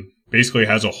season basically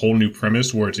has a whole new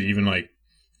premise where to even like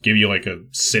give you like a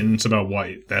sentence about what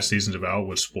that season's about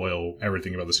would spoil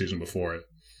everything about the season before it.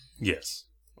 Yes.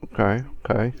 Okay.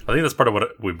 I think that's part of what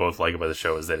we both like about the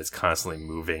show, is that it's constantly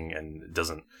moving and it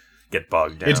doesn't get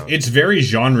bogged down. It's very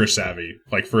genre savvy.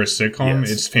 Like for a sitcom,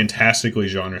 It's fantastically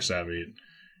genre savvy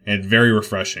and very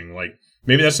refreshing. Like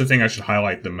maybe that's the thing I should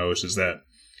highlight the most, is that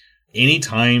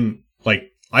anytime,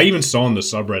 like I even saw in the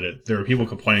subreddit, there were people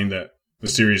complaining that the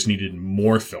series needed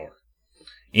more filler.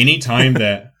 Anytime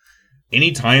that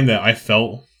I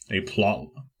felt a plot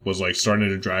was like starting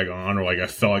to drag on, or like I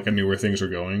felt like I knew where things were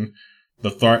going, the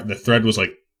thread was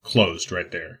like closed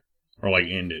right there, or like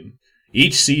ended.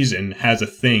 Each season has a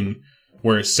thing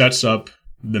where it sets up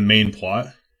the main plot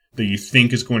that you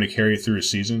think is going to carry it through a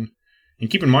season. And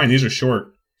keep in mind, these are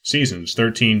short seasons,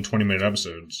 13, 20-minute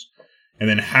episodes. And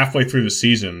then halfway through the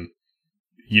season,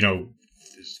 you know,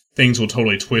 things will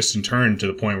totally twist and turn to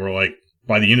the point where, like,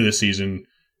 by the end of the season,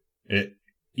 it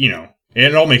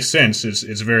all makes sense.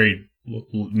 It's very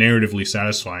narratively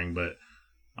satisfying, but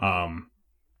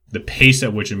the pace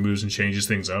at which it moves and changes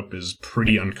things up is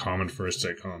pretty uncommon for a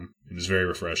sitcom. It is very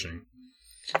refreshing.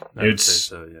 I would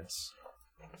say so, yes.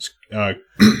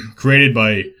 Created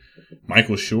by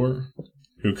Michael Schur,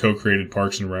 who co-created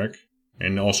Parks and Rec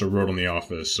and also wrote on The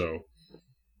Office, so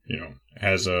you know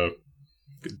has a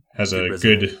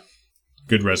good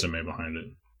good resume behind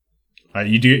it.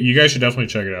 You guys should definitely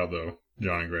check it out though,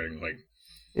 John and Greg. Like,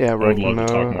 Yeah, I would love reckon,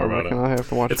 to talk more I about reckon it. I have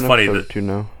to watch It's an funny episode that- or two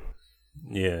now.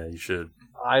 Yeah, you should.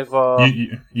 I've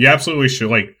You absolutely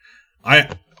should. Like, I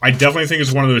definitely think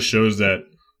it's one of those shows that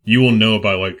you will know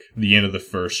by like the end of the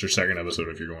first or second episode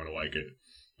if you're going to like it.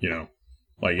 You know,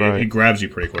 like Right. it grabs you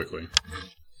pretty quickly.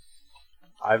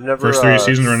 I've never First 3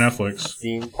 seasons are on Netflix.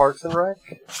 seen Parks and Rec,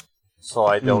 so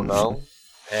I don't know,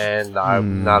 and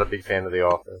I'm not a big fan of The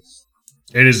Office.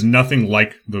 It is nothing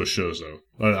like those shows though.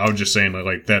 I was just saying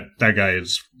like that guy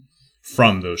is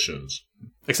from those shows.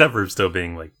 Except for still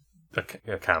being like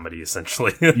a comedy,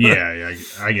 essentially. Yeah,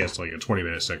 I guess like a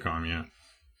 20-minute sitcom. Yeah.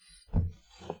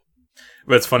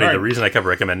 But it's funny. Right. The reason I kept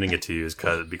recommending it to you is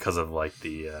because of like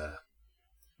the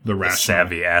The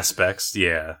savvy aspects,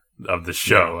 of the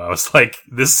show. I was like,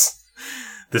 this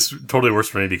totally works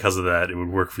for me because of that. It would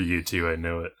work for you too. I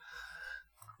know it.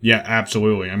 Yeah,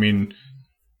 absolutely. I mean,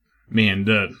 man,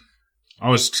 I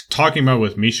was talking about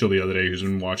with Michel the other day, who's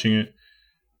been watching it,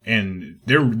 and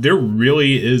there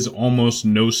really is almost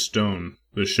no stone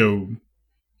the show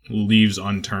leaves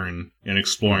unturned in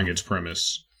exploring its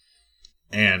premise.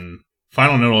 And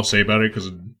final note I'll say about it,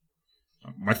 because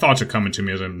my thoughts are coming to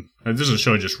me as this is a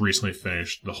show I just recently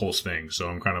finished the whole thing, so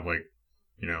I'm kind of like,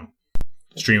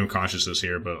 stream of consciousness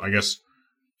here, but I guess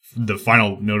the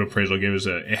final note of praise I'll give is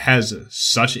that it has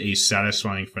such a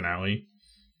satisfying finale,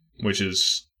 which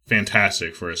is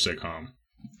fantastic for a sitcom.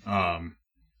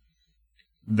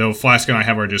 Though Flask and I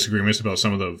have our disagreements about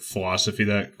some of the philosophy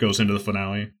that goes into the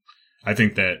finale, I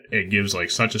think that it gives like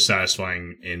such a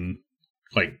satisfying end,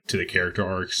 like to the character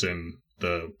arcs and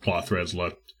the plot threads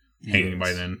left hanging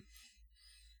by then.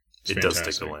 It's It fantastic.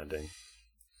 does stick the landing.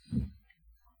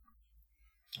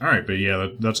 All right, but yeah,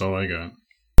 that's all I got.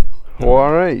 Well,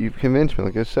 alright, you've convinced me.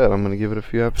 Like I said, I'm going to give it a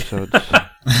few episodes.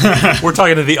 We're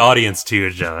talking to the audience too,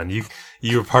 John.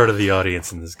 You were part of the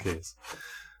audience in this case.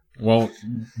 Well,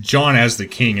 John as the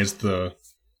king is the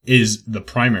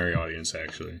primary audience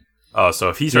actually. Oh, so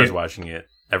if he starts Yeah. watching it,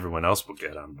 everyone else will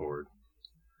get on board.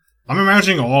 I'm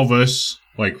imagining all of us,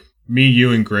 like me,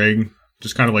 you, and Greg,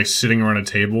 just kind of like sitting around a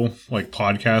table, like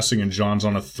podcasting, and John's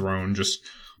on a throne just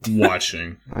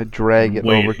watching. I drag it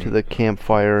over Waiting. to the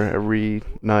campfire every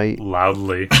night.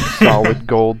 Loudly. Solid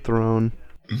gold throne.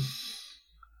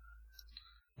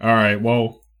 All right,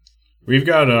 well, we've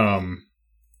got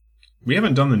we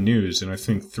haven't done the news in I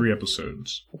think 3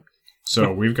 episodes,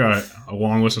 so we've got a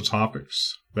long list of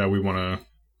topics that we want to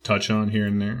touch on here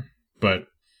and there. But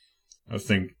I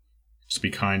think let's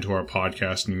be kind to our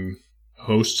podcasting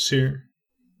hosts here.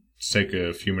 Let's take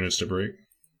a few minutes to break.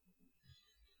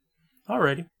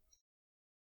 Alrighty.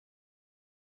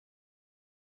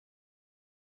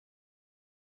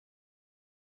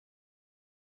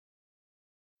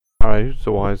 Alright, who's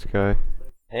the wise guy?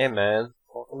 Hey man,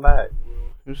 welcome back.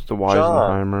 Who's the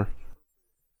Weisenheimer?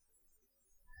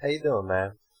 How you doing,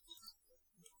 man?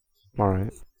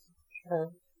 Alright. Hey,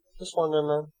 just wondering,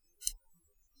 man.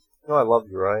 You know I love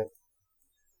you, right?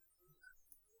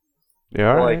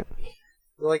 Yeah, alright.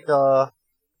 You're like I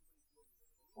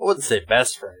wouldn't say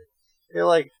best friend. You're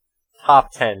like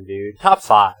top 10, dude. Top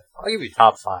 5. I'll give you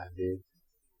top 5, dude.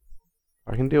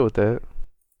 I can deal with that.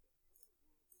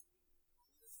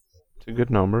 It's a good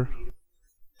number.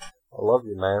 I love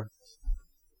you, man.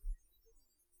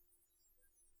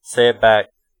 Say it back.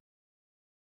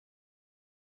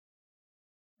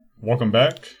 Welcome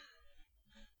back.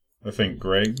 I think,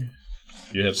 Greg,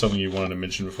 you had something you wanted to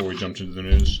mention before we jumped into the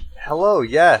news? Hello,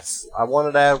 yes. I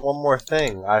wanted to add one more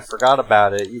thing. I forgot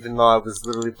about it, even though I was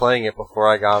literally playing it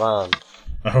before I got on.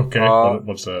 Okay,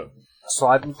 what's that? So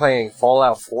I've been playing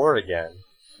Fallout 4 again.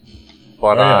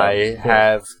 But Oh, yeah, I cool.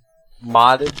 have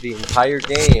modded the entire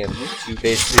game to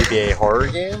basically be a horror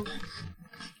game.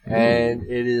 And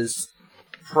it is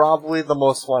probably the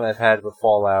most fun I've had with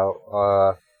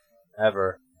Fallout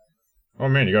ever. Oh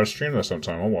man, you gotta stream that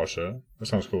sometime. I'll watch that. That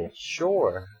sounds cool.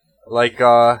 Sure. Like,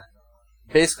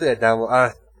 basically I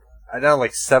download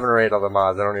like 7 or 8 other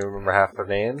mods. I don't even remember half their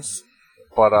names.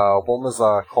 But, one was,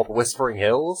 called Whispering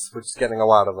Hills, which is getting a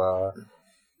lot of,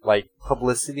 like,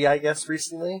 publicity, I guess,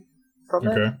 recently from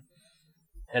it. Okay.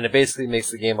 And it basically makes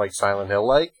the game like Silent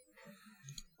Hill-like.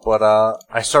 But,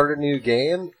 I started a new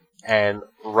game, and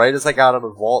right as I got out of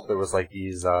the vault, there was, like,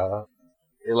 these,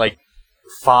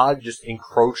 fog just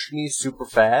encroached me super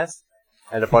fast,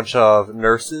 and a bunch of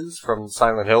nurses from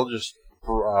Silent Hill just,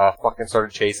 fucking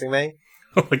started chasing me.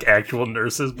 Like actual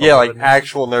nurses? Yeah, like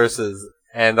actual nurses.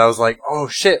 And I was like, oh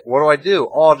shit, what do I do?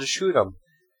 Oh, I'll just shoot them.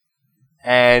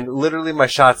 And literally my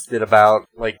shots did about,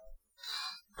 like,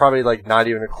 probably like not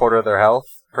even a quarter of their health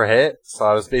per hit. So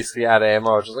I was basically out of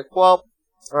ammo. I was just like, well,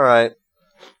 alright.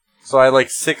 So I had like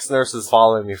 6 nurses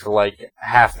following me for like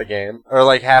half the game. Or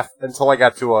like half, until I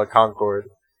got to Concord.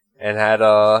 And had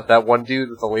that one dude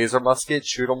with the laser musket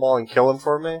shoot them all and kill him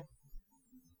for me.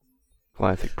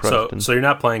 Classic Preston. So you're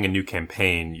not playing a new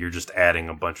campaign, you're just adding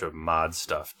a bunch of mod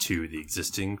stuff to the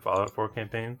existing Fallout 4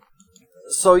 campaign?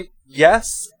 So,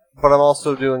 yes, but I'm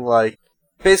also doing like...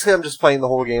 Basically, I'm just playing the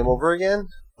whole game over again,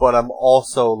 but I'm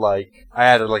also like... I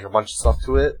added like a bunch of stuff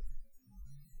to it.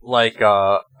 Like,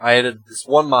 I added this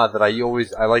one mod that I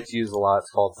like to use a lot. It's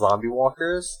called Zombie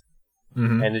Walkers.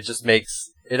 Mm-hmm. And it just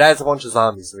makes... It adds a bunch of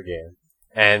zombies to the game.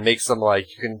 And makes them like...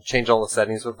 You can change all the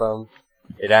settings with them.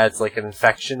 It adds like an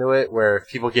infection to it where if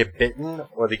people get bitten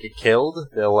or they get killed,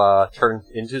 they'll turn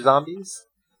into zombies.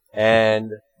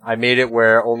 And I made it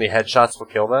where only headshots will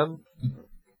kill them.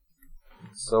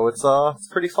 So it's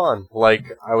pretty fun. Like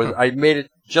I made it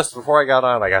just before I got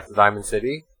on. I got to Diamond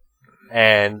City,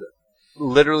 and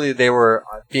literally they were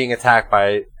being attacked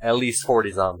by at least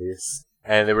 40 zombies,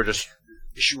 and they were just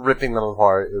ripping them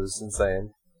apart. It was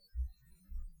insane.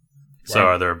 So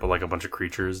are there like a bunch of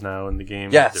creatures now in the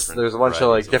game? Yes, there's a bunch of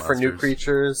like different new monsters?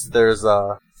 creatures. There's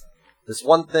this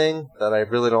one thing that I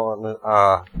really don't want to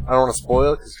I don't want to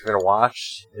spoil because if you're gonna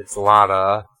watch, it's a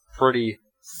lot pretty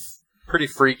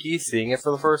freaky seeing it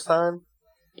for the first time.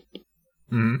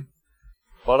 Mm-hmm.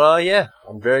 But yeah,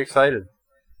 I'm very excited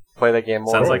to play that game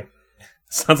more.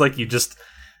 Sounds like you just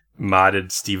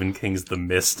modded Stephen King's The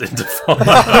Mist into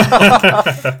Fallout.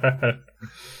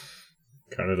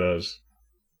 Kind of does.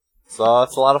 So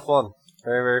it's a lot of fun.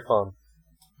 Very, very fun.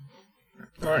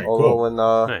 All right, Although cool. when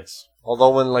Nice.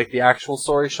 although when like the actual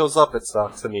story shows up, it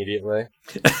sucks immediately.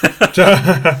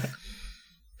 Of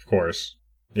course.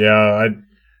 Yeah,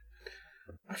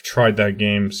 I've tried that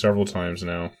game several times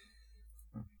now.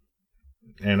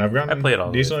 And I've I played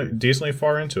all the way gotten decently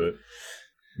far into it.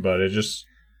 But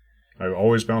I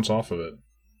always bounce off of it.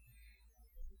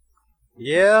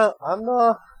 Yeah,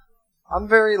 I'm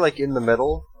very like in the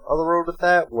middle of the road with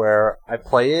that, where I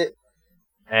play it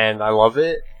and I love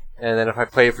it, and then if I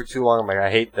play it for too long, I'm like,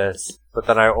 I hate this. But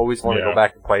then I always want to go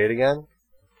back and play it again.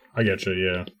 I get you,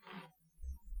 yeah.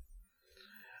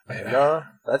 And,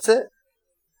 that's it.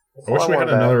 That's I wish all we had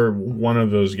wanted to another one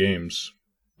of those games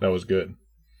that was good.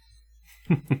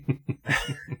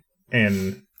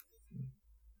 And,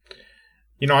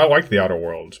 I like the Outer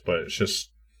Worlds, but it's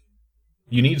just,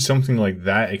 you need something like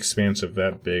that expansive,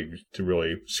 that big, to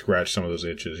really scratch some of those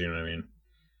itches, you know what I mean?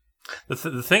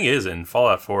 The thing is, in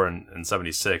Fallout 4 and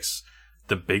 76,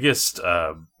 the biggest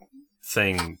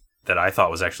thing that I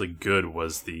thought was actually good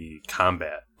was the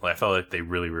combat. Like, I felt like they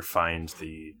really refined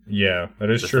the that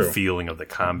is true. The feeling of the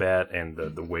combat and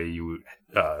the way you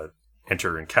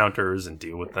enter encounters and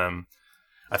deal with them.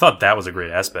 I thought that was a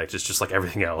great aspect. It's just like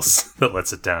everything else that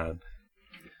lets it down.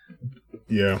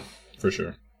 Yeah, for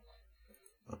sure.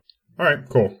 All right,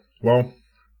 cool. Well,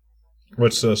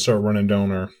 let's start running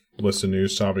down our list of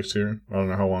news topics here. I don't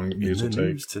know how long these will take.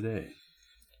 News today.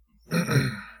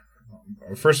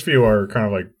 First few are kind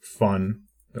of like fun.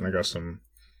 Then I got some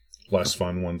less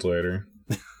fun ones later.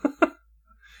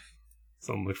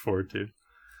 Something to look forward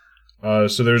to.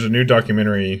 So there's a new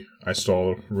documentary I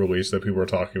saw released that people are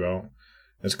talking about.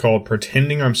 It's called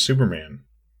Pretending I'm Superman.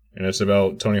 And it's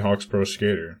about Tony Hawk's Pro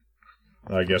Skater.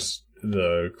 I guess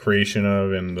the creation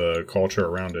of and the culture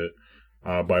around it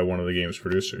by one of the game's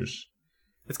producers.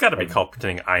 It's got to be called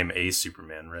Pretending I'm a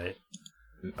Superman, right?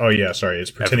 Oh, yeah, sorry. It's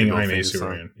Pretending Every I'm a theme song.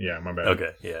 Superman. Yeah, my bad.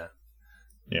 Okay, yeah.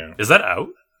 Yeah. Is that out?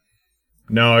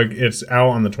 No, it's out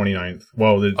on the 29th.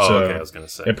 Well, it's, okay, I was going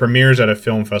to say. it premieres at a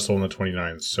film festival on the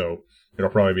 29th, so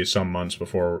it'll probably be some months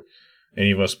before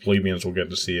any of us plebeians will get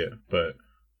to see it. But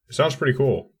it sounds pretty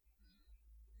cool.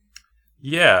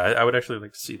 Yeah, I would actually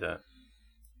like to see that.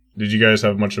 Did you guys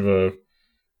have much of a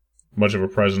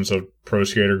presence of Pro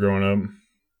Skater growing up?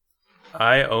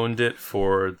 I owned it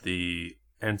for the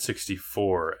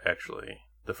N64, actually,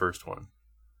 the first one.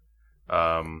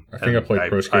 I think I played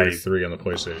Pro Skater 3 on the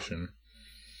PlayStation.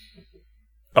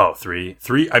 Oh, 3?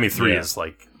 3? I mean, 3 Yeah. is,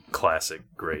 like, classic,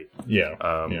 great. Yeah,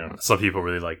 Some people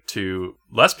really like 2.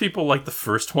 Less people like the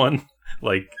first one,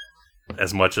 like,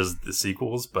 as much as the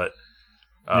sequels, but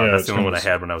that's the only one I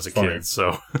had when I was a kid,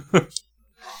 so...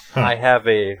 I have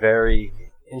a very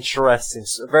interesting,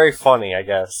 very funny, I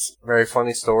guess, very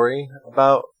funny story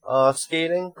about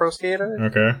skating, Pro Skater.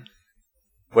 Okay.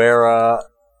 Where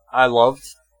I loved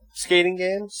skating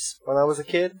games when I was a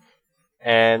kid,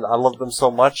 and I loved them so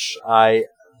much I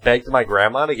begged my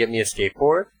grandma to get me a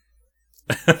skateboard.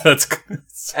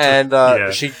 That's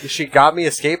And she got me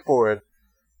a skateboard,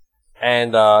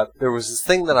 and there was this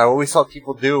thing that I always saw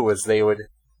people do was they would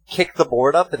kick the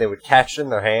board up and they would catch it in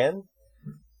their hand.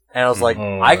 And I was like,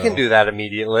 Oh, I can no. do that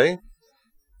immediately.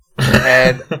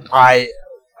 And I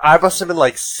must have been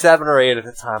like 7 or 8 at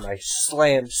the time. I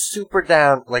slammed super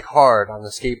down, like hard on the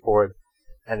skateboard,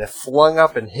 and it flung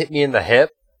up and hit me in the hip.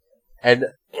 And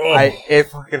it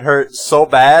fucking hurt so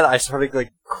bad. I started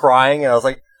like crying, and I was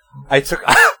like,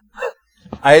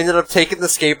 I ended up taking the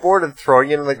skateboard and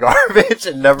throwing it in the garbage,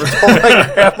 and never told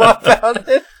my grandma about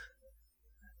it.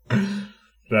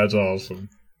 That's awesome.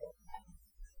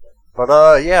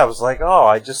 But yeah, I was like, oh,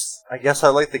 I guess I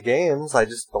like the games. I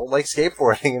just don't like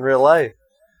skateboarding in real life.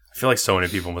 I feel like so many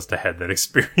people must have had that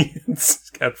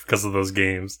experience because of those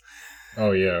games.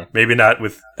 Oh yeah. Maybe not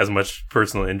with as much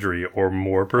personal injury or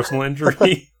more personal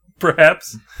injury,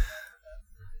 perhaps.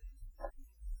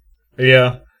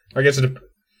 Yeah, I guess it.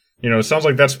 It sounds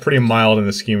like that's pretty mild in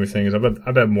the scheme of things. I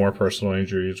bet more personal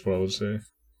injury is what I would say. I'm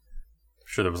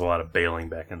sure there was a lot of bailing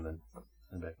back in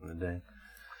the day.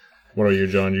 What are you,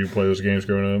 John? You play those games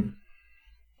growing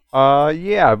up?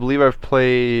 Yeah, I believe I've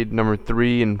played number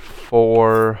 3 and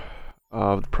 4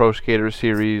 of the Pro Skater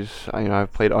series.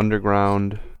 I've played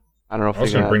Underground. I don't know if I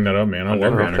was gonna bring that up, man. I love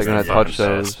Underground. Underground. They're gonna touch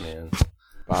those. Man.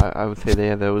 I would say I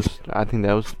think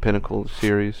that was the pinnacle of the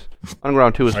series.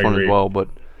 Underground 2 was I fun agree. as well, but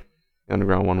the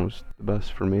Underground 1 was the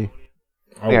best for me.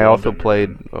 I love also Underground. played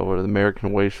over the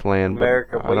American Wasteland, but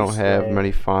American I don't have Wasteland.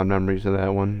 many fond memories of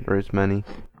that one, or as many.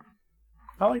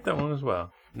 I like that one as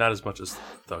well. Not as much as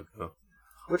Thug, though.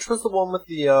 Which was the one with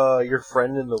the your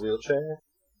friend in the wheelchair?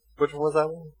 Which one was that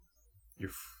one? You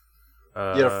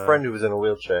had a friend who was in a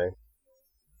wheelchair.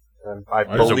 And I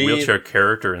There's a believe wheelchair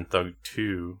character in Thug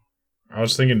 2, I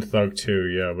was thinking Thug 2,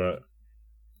 yeah,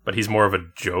 but he's more of a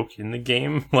joke in the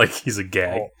game. Like, he's a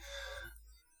gag. Oh.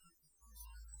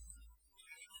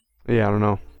 Yeah, I don't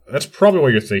know. that's probably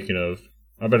what you're thinking of.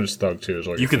 I bet it's Thug 2 is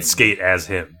what You you're can thinking. skate as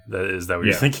him. Is that what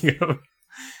you're Yeah. thinking of?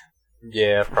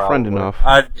 Yeah, probably. Friend enough.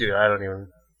 I don't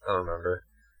remember.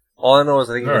 All I know is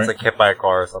I think he gets Alright. like hit by a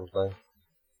car or something.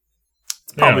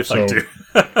 Probably Yeah, Thug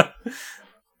so 2.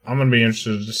 I'm gonna be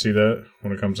interested to see that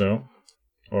when it comes out,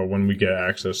 or when we get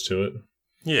access to it.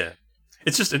 Yeah.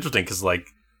 It's just interesting because, like,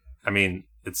 I mean,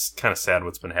 it's kind of sad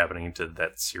what's been happening to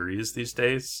that series these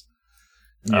days.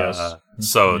 Yes.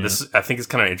 So Yeah. this, I think, is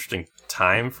kind of an interesting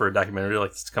time for a documentary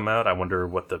like this to come out. I wonder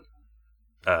what the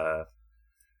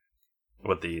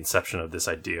inception of this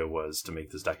idea was to make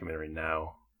this documentary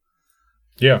now.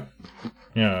 Yeah.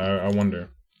 I wonder.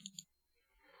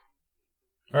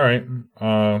 All right.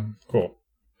 Cool.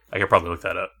 I could probably look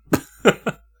that up.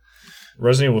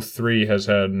 Resident Evil 3 has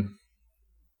had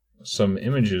some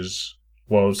images.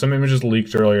 Well, some images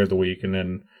leaked earlier the week, and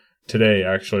then today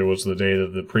actually was the day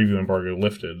that the preview embargo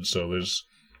lifted. So there's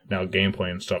now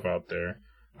gameplay and stuff out there.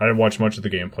 I didn't watch much of the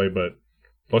gameplay, but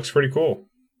looks pretty cool.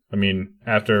 I mean,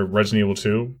 after Resident Evil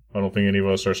 2, I don't think any of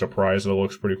us are surprised that it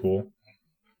looks pretty cool.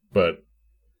 But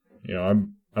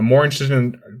I'm more interested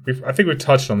in. I think we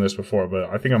touched on this before, but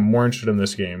I think I'm more interested in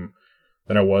this game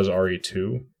than I was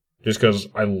RE2, just because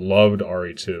I loved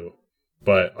RE2,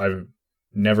 but I've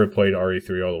never played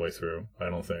RE3 all the way through. I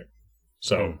don't think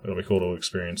so. It'll be cool to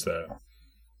experience that.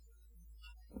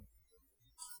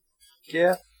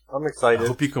 Yeah, I'm I excited.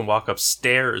 hope you can walk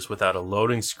upstairs without a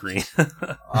loading screen.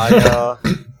 I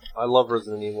love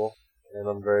Resident Evil, and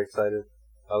I'm very excited.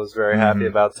 I was very happy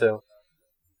about it too.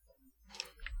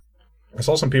 I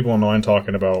saw some people online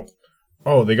talking about,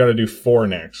 oh, they got to do 4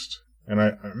 next, and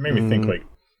it made me think like,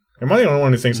 am I the only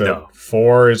one who thinks No. that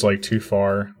 4 is like too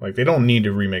far? Like they don't need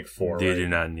to remake 4. They right? do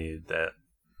not need that.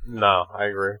 No, I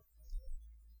agree.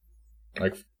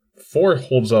 Like 4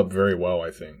 holds up very well, I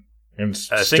think, and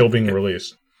it's I still think being it-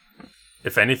 released.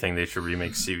 If anything, they should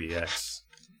remake CVX.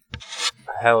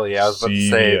 Hell yeah, I was about to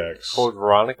say CVX. Code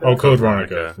Veronica. Oh, Code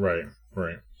Veronica. Veronica.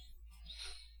 Right.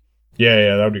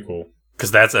 Yeah, that would be cool. Because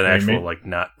that's an I actual, mean- like,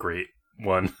 not great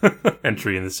one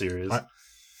entry in the series.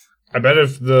 I bet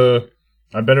if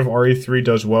RE3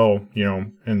 does well,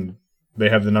 and they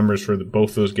have the numbers for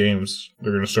both those games,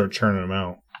 they're going to start churning them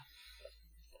out.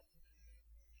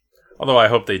 Although I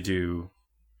hope they do.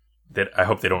 I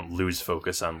hope they don't lose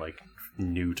focus on, like,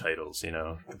 new titles,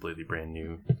 completely brand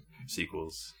new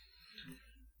sequels.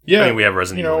 Yeah, I mean, we have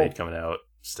Resident Evil 8 know, coming out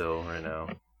still right now.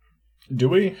 do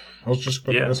we? I was just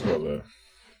about Yeah. to ask about that.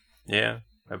 Yeah,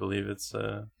 I believe it's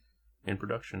in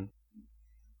production.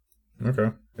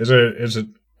 Okay, is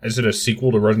it a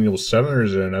sequel to Resident Evil 7, or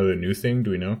is it another new thing?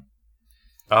 Do we know?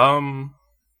 Oh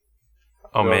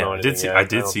Don't man, know I anything did see. yet. I I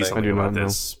did don't see think. something I do not about know.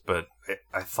 this, but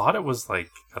I thought it was like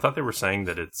I thought they were saying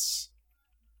that it's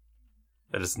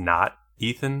not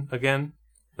Ethan again.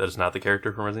 That it's not the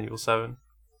character from Resident Evil 7.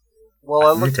 Well,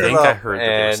 I I looked think it up, I heard that they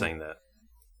were and saying that.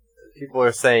 people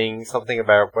are saying something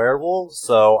about werewolves,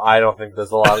 so I don't think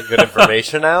there's a lot of good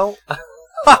information out.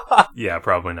 Yeah,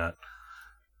 probably not.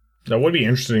 That would be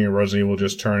interesting if Resident Evil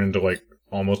just turned into like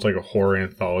almost like a horror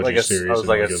anthology series. I was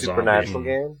like a zombie. supernatural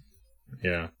game.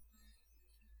 Yeah.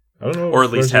 I don't know. Or if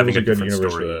at least Resident having a Evil's good different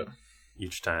universe for story that.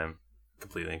 each time.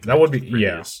 Completely. That would be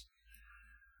previous.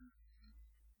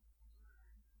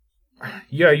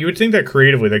 Yeah, you would think that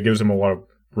creatively that gives them a lot of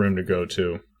room to go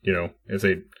too. You know, if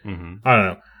they, Mm-hmm. I don't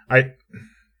know. I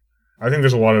think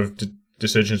there's a lot of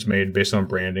decisions made based on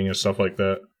branding and stuff like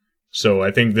that. So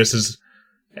I think this is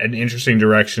an interesting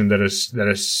direction that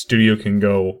a studio can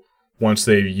go once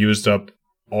they've used up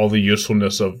all the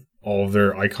usefulness of all of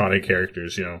their iconic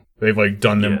characters. You know, they've like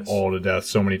done them all to death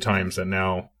so many times that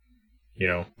now, you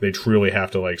know, they truly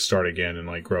have to like start again and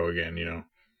like grow again. You know,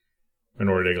 in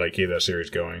order to like keep that series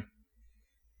going.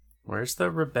 Where's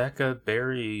the Rebecca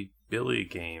Barry Billy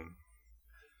game?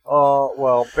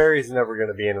 Well, Barry's never going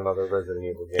to be in another Resident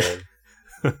Evil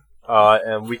game.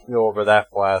 And we can go over that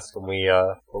Flask when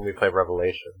we play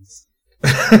Revelations.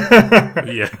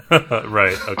 Yeah,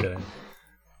 right, okay.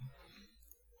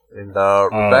 And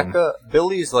Rebecca,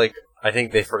 Billy's like, I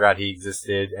think they forgot he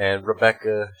existed, and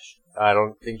Rebecca, I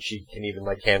don't think she can even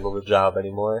like handle the job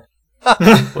anymore.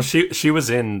 Well, she was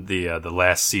in the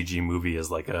last CG movie as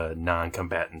like a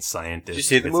non-combatant scientist. Did you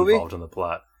see the that's movie? Involved in the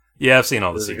plot. Yeah, I've seen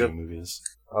all the Was it CG good? movies.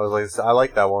 I was like, I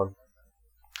like that one.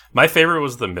 My favorite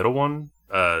was the middle one,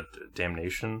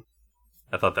 Damnation.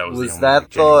 I thought that was the only that the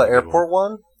genuinely good airport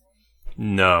one?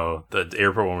 No, the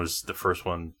airport one was the first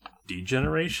one.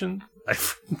 Degeneration.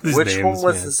 Which one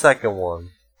was the second one?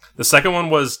 The second one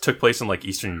took place in like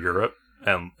Eastern Europe,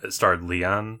 and it starred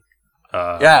Leon.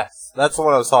 Yes, that's the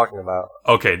one I was talking about.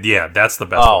 Okay, yeah, that's the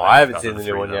best. Oh, one I haven't out seen of the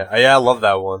three, new one though. yet. Yeah, I love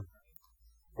that one.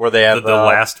 Where they have The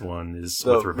last one is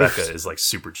with the- Rebecca is like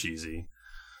super cheesy.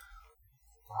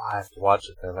 Oh, I have to watch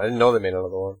it then. I didn't know they made another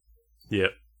one. Yeah.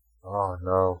 Oh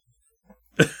no.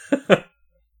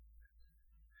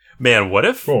 Man, what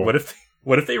if Cool. what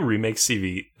if they remake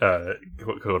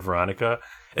Code Veronica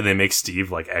and they make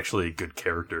Steve like actually a good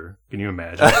character? Can you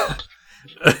imagine?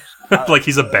 Like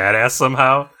he's a badass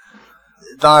somehow.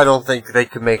 No, I don't think they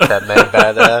could make that man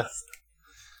badass.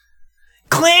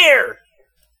 Claire.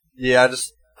 Yeah,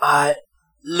 I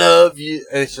love you.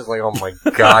 And it's just like, oh my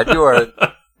god, you are.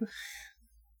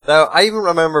 Now, I even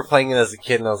remember playing it as a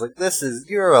kid, and I was like,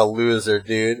 you're a loser,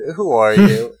 dude. Who are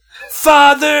you?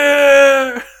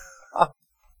 Father.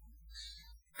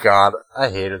 God, I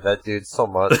hated that dude so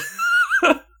much.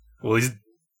 Well, he's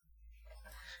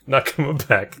not coming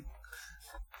back.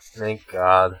 Thank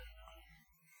God.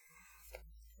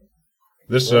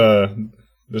 This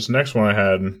next one I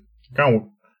had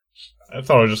I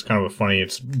thought it was just kind of funny.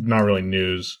 It's not really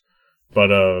news, but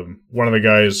one of the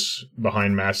guys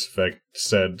behind Mass Effect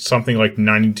said something like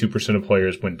 92% of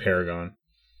players went Paragon.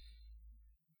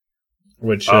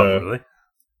 Which Really?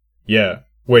 yeah,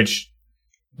 which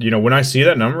when I see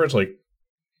that number, it's like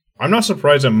I'm not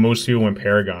surprised that most people went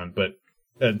Paragon, but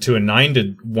to a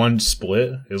 9-1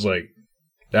 split is like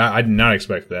that. I did not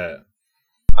expect that.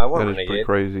 I That want is to pretty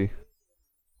crazy.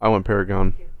 I went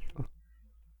Paragon.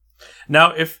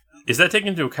 Now, is that taken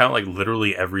into account like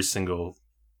literally every single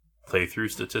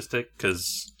playthrough statistic?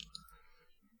 Because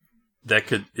that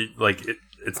could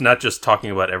it's not just talking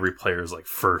about every player's like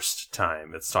first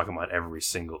time; it's talking about every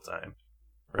single time.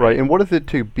 Right, and what if it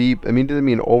to be, I mean, does it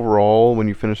mean overall, when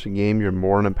you finish the game, you're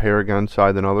more on a Paragon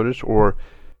side than others, or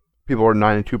people are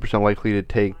 92% likely to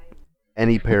take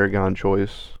any Paragon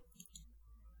choice?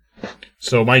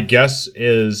 So my guess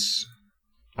is,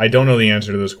 I don't know the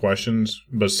answer to those questions,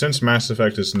 but since Mass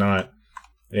Effect is not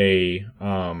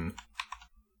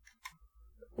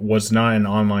was not an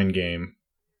online game,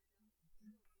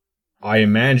 I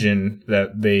imagine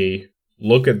that they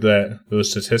look at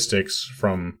those statistics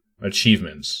from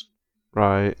achievements.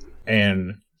 Right.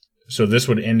 And so this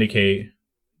would indicate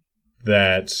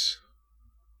that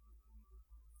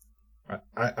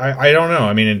I don't know.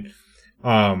 I mean,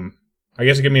 I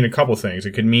guess it could mean a couple things.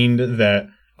 It could mean that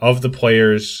of the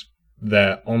players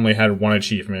that only had one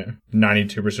achievement,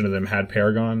 92% of them had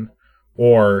Paragon,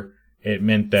 or it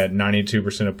meant that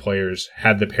 92% of players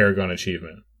had the Paragon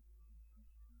achievement.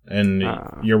 And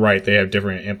you're right, they have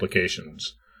different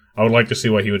implications. I would like to see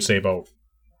what he would say about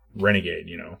Renegade,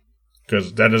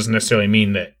 because that doesn't necessarily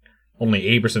mean that only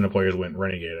 8% of players went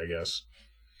Renegade, I guess.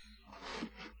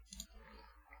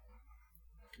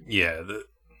 Yeah,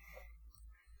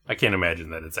 I can't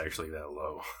imagine that it's actually that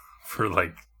low for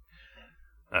like,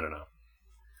 I don't know.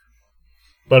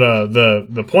 But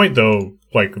the point though,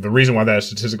 like the reason why that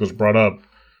statistic was brought up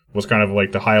was kind of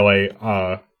like to highlight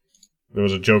there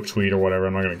was a joke tweet or whatever.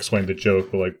 I'm not going to explain the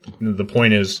joke, but like the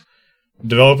point is,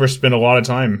 developers spend a lot of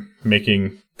time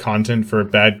making content for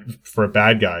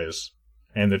bad guys,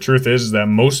 and the truth is that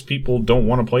most people don't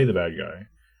want to play the bad guy.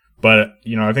 But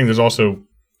I think there's also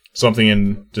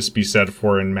something to be said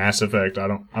for in Mass Effect. I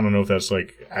don't know if that's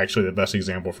like actually the best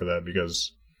example for that,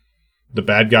 because the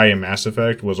bad guy in Mass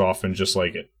Effect was often just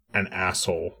like an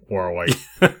asshole or like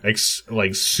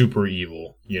like super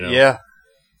evil. Yeah.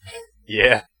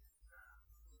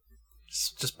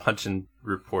 Just punching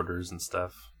reporters and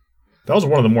stuff. That was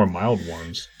one of the more mild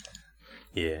ones.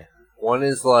 Yeah. One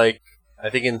is like, I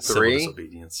think in Civil 3,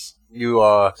 disobedience. you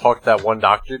talk to that one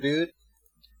doctor dude,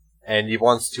 and he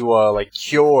wants to like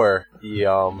cure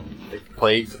the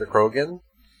plague for the Krogan,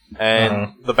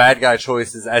 and the bad guy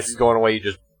choice is, as he's going away, you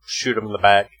just shoot him in the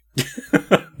back.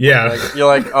 Yeah. You're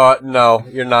like, no,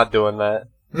 you're not doing that.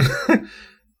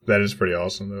 That is pretty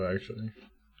awesome, though, actually.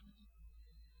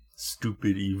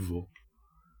 Stupid evil.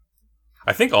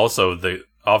 I think also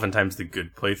oftentimes the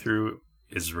good playthrough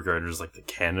is regarded as like the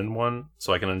canon one,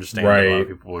 so I can understand that a lot of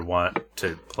people would want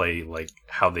to play like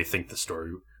how they think the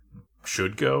story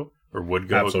should go or would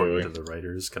go according to the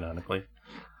writers canonically.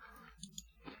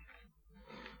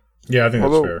 Yeah, I think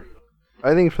that's fair.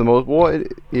 I think for the most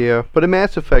but in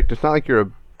Mass Effect, it's not like you're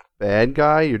a bad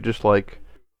guy. You're just like,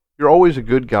 you're always a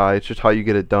good guy. It's just how you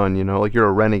get it done. Like you're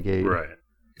a renegade.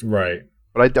 Right.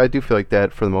 But I do feel like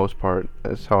that for the most part.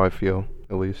 That's how I feel,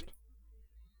 at least.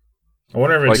 I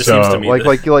wonder if it just seems to me I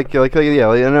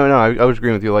was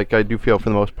agreeing with you. Like, I do feel for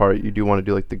the most part, you do want to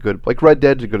do like the good. Like Red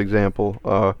Dead's a good example.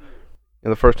 And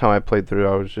the first time I played through,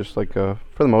 I was just like, for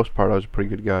the most part, I was a pretty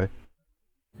good guy.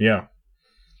 Yeah.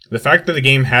 The fact that the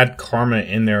game had karma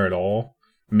in there at all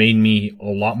made me a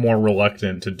lot more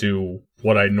reluctant to do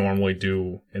what I normally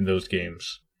do in those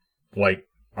games. Like,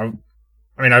 I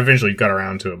eventually got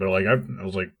around to it, but like, I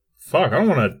was like, fuck, I don't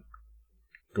want to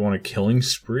go on a killing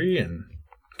spree and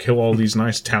kill all these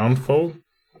nice town folk.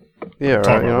 Yeah, right.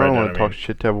 I don't want to talk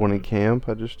shit to everyone in camp.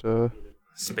 I just,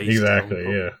 Space exactly,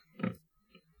 yeah.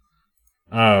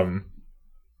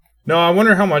 No, I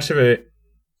wonder how much of it,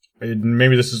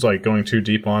 maybe this is like going too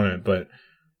deep on it, but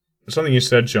something you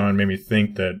said, John, made me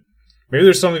think that maybe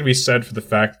there's something to be said for the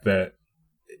fact that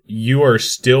you are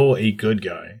still a good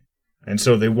guy. And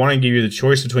so they want to give you the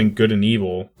choice between good and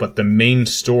evil, but the main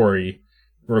story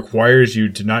requires you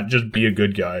to not just be a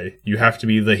good guy. You have to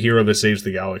be the hero that saves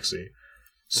the galaxy.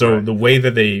 So the way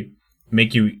that they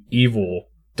make you evil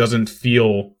doesn't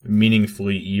feel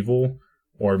meaningfully evil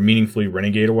or meaningfully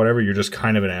renegade or whatever. You're just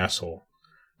kind of an asshole.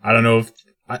 I don't know if...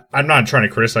 I'm not trying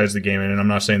to criticize the game, and I'm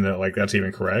not saying that like that's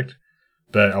even correct,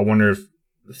 but I wonder if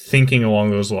thinking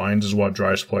along those lines is what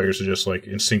drives players to just like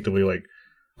instinctively like,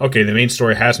 okay, the main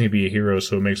story has me be a hero,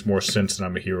 so it makes more sense that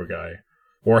I'm a hero guy.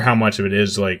 Or how much of it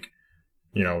is like,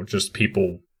 just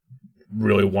people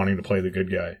really wanting to play the good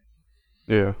guy.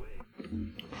 Yeah.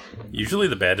 Usually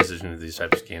the bad decision of these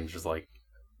types of games is like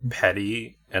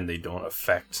petty, and they don't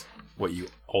affect what you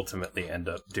ultimately end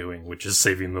up doing, which is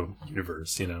saving the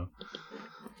universe,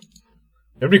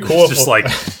 It'd be cool just like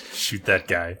shoot that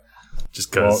guy just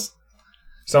because. Well,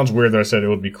 sounds weird that I said it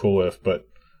would be cool if, but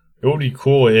it would be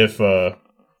cool if like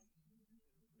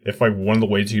one of the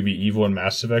ways you could be evil in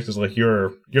Mass Effect is like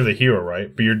you're the hero, right?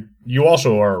 But you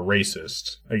also are a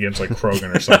racist against like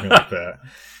Krogan or something like that.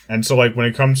 And so like when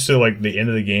it comes to like the end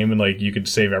of the game and like you could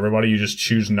save everybody, you just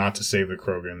choose not to save the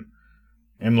Krogan.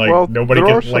 And like nobody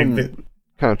can like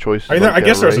kind of choices. I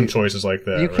guess there are some choices like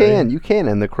that. You can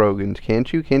end the Krogans,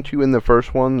 can't you? Can't you in the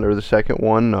first one or the second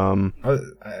one?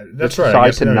 That's right.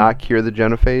 Decide to not cure the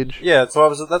genophage. Yeah, that's what I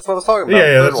was talking about.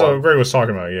 Yeah, that's what Greg was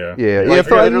talking about. Yeah.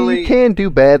 You can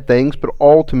do bad things, but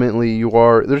ultimately you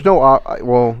are. There's no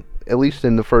at least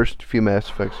in the first few Mass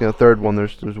Effects. Third one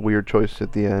there's weird choices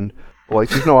at the end. Like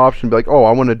there's no option to be like, oh,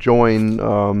 I want to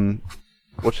join.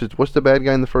 What's the bad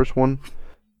guy in the first one?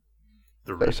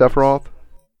 Sephiroth.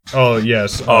 Oh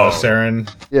yes,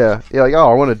 Saren. Yeah, like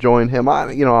I want to join him.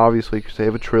 Obviously because they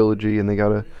have a trilogy and they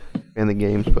gotta end the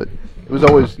games, but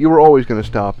you were always going to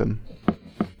stop him.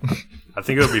 I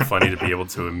think it would be funny to be able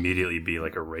to immediately be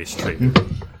like a race traitor,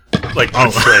 like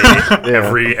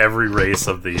portray every race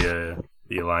of the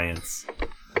Alliance.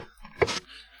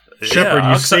 Shepard,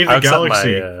 you saved the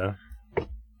galaxy.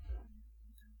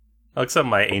 I'll accept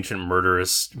my ancient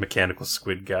murderous mechanical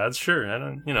squid gods. Sure, I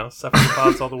don't,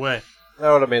 cephalopods all the way.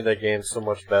 That would have made that game so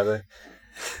much better.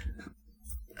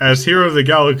 As hero of the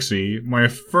galaxy, my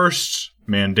first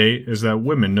mandate is that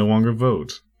women no longer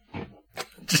vote.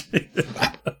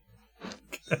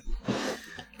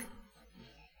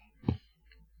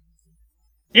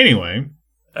 Anyway.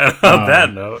 On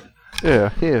that note. Yeah.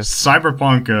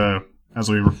 Cyberpunk as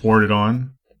we reported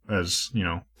on, as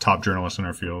top journalists in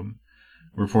our field,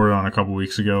 reported on a couple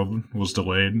weeks ago, was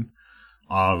delayed.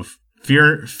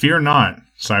 Fear not,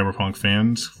 Cyberpunk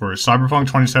fans, for Cyberpunk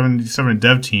 2077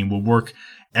 dev team will work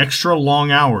extra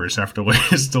long hours after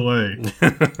latest delay.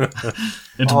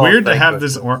 It's weird to have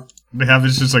this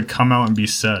just like come out and be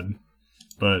said,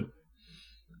 but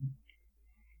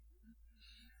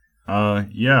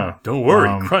yeah. Don't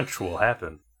worry, crunch will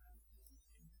happen.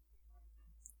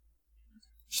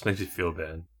 Just makes me feel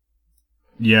bad.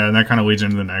 Yeah, and that kind of leads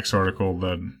into the next article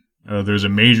that there's a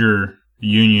major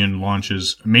union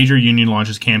launches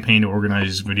campaign to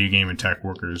organize video game and tech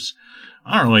workers.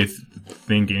 I don't really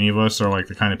think any of us are like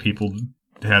the kind of people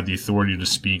to have the authority to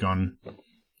speak on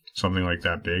something like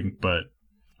that big, but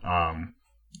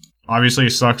obviously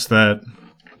it sucks that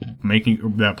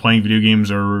playing video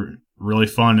games are really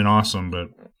fun and awesome, but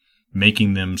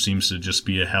making them seems to just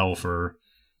be a hell for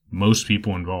most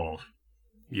people involved.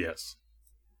 Yes.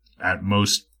 At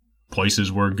most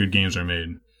places where good games are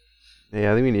made.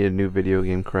 Yeah, I think we need a new video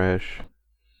game crash.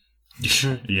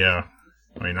 Yeah.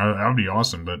 I mean, that would be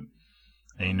awesome, but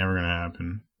ain't never going to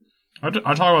happen. I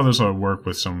talk about this at work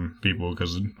with some people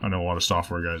because I know a lot of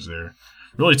software guys there. It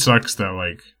really sucks that,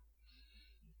 like,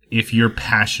 if you're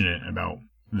passionate about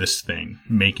this thing,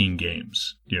 making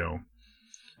games,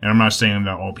 and I'm not saying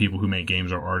that all people who make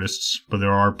games are artists, but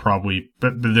there are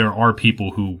there are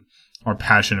people who are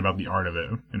passionate about the art of it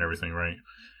and everything, right?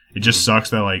 It just sucks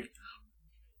that, like,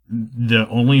 the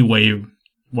only way,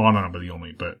 well, not the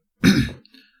only, but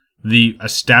the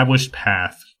established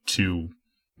path to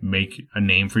make a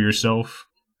name for yourself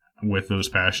with those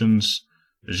passions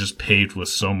is just paved with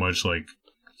so much, like,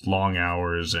 long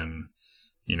hours and,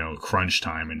 crunch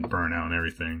time and burnout and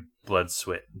everything. Blood,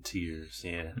 sweat, and tears,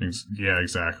 yeah. Yeah,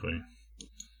 exactly.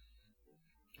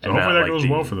 So And hopefully that not goes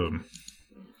like well for them.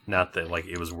 Not the, like,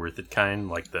 it was worth it kind,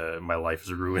 like the my life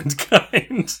is ruined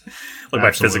kind. Like, my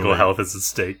Absolutely. physical health is at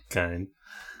stake kind.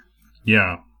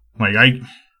 Yeah. Like, I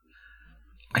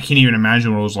can't even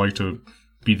imagine what it was like to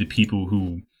be the people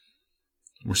who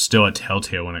were still at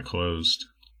Telltale when it closed.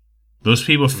 Those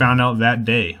people found out that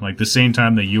day. Like, the same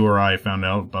time that you or I found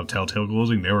out about Telltale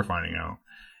closing, they were finding out.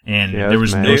 And there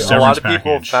was no severance package. A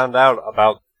lot of people found out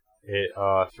about it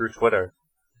through Twitter.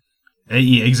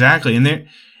 Yeah, exactly. And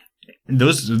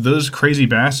those crazy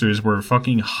bastards were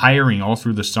fucking hiring all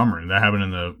through the summer. That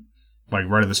happened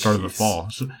right at the start of the fall.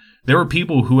 So there were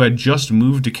people who had just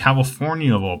moved to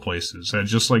California, of all places, had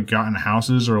just, like, gotten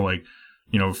houses or, like,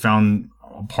 found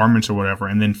apartments or whatever.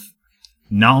 And then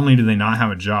not only do they not have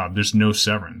a job, there's no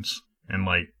severance. And,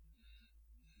 like,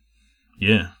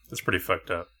 yeah. That's pretty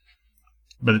fucked up.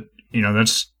 But,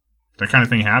 that kind of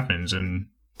thing happens. And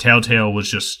Telltale was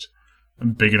just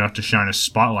big enough to shine a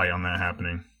spotlight on that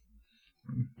happening.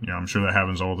 I'm sure that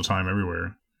happens all the time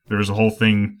everywhere. There was a whole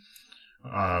thing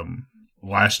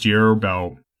last year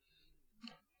about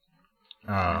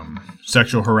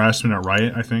sexual harassment at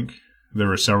Riot, I think. There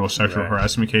were several sexual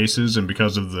harassment cases, and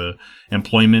because of the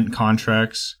employment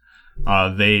contracts,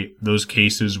 those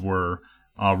cases were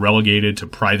relegated to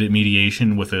private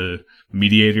mediation with a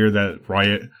mediator that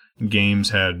Riot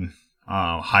Games had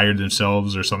hired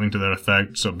themselves or something to that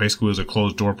effect. So basically it was a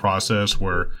closed door process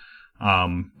where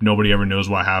nobody ever knows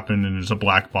what happened, and it's a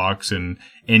black box, and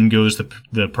in goes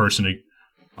the person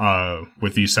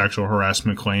with these sexual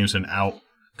harassment claims, and out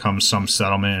comes some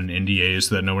settlement and NDAs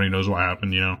that nobody knows what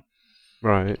happened,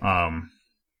 Right.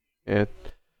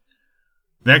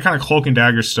 That kind of cloak and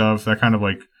dagger stuff, that kind of,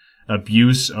 like,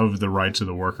 abuse of the rights of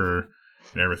the worker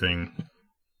and everything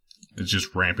is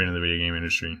just rampant in the video game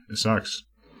industry. It sucks.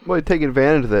 Well, they take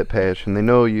advantage of that passion. They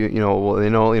know they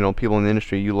know people in the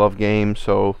industry, you love games,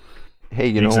 so hey,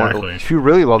 Exactly. if you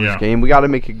really love this game, we got to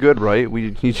make it good, right?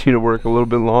 We need you to work a little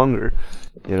bit longer,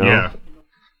 Yeah.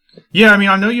 Yeah, I mean,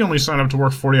 I know you only sign up to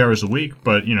work 40 hours a week,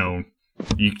 but, you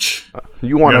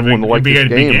want everyone to like this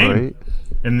game, right?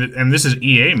 And this is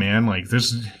EA, man. Like,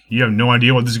 this, you have no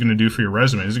idea what this is going to do for your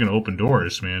resume. This is going to open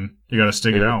doors, man. You got to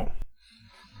stick it out.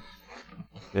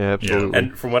 Yeah, absolutely.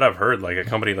 And from what I've heard, like, a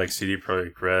company like CD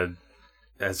Projekt Red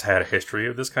has had a history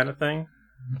of this kind of thing.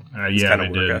 This kind of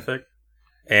work ethic.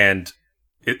 And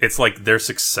it's like their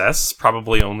success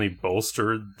probably only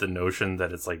bolstered the notion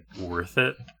that it's, like, worth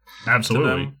it. Absolutely.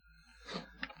 To them.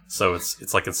 So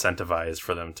it's like incentivized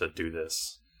for them to do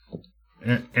this.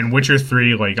 And Witcher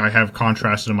 3, like, I have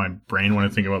contrasted in my brain when I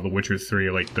think about the Witcher 3,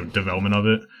 like, the development of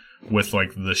it, with,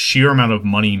 like, the sheer amount of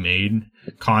money made,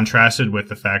 contrasted with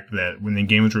the fact that when the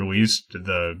game was released,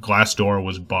 the Glassdoor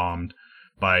was bombed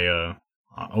by,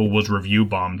 was review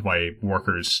bombed by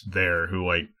workers there who,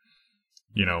 like,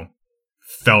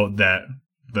 felt that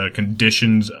the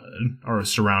conditions are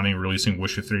surrounding releasing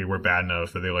Witcher 3 were bad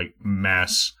enough that they like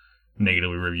mass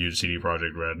negatively reviewed CD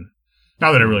Projekt Red.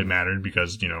 Not that it really mattered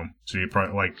because CD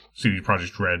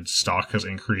Projekt Red stock has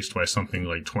increased by something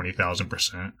like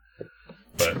 20,000%.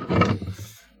 But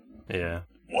yeah,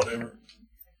 whatever.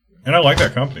 And I like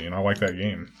that company and I like that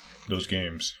game, those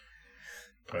games.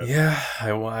 But yeah,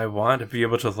 I want to be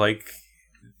able to like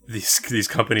these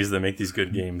companies that make these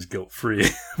good games guilt free,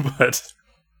 but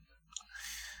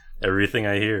everything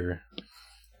I hear,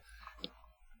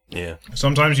 yeah.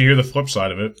 Sometimes you hear the flip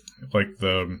side of it, like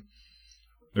there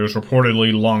was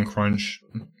reportedly long crunch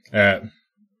at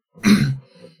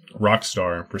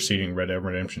Rockstar preceding Red Dead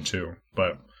Redemption 2,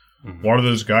 but a lot of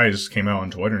those guys came out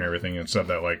on Twitter and everything and said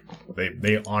that like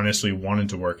they honestly wanted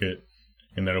to work it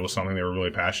and that it was something they were really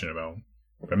passionate about.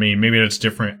 I mean, maybe that's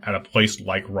different at a place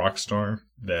like Rockstar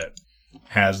that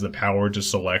has the power to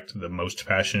select the most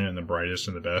passionate and the brightest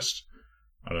and the best.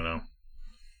 I don't know.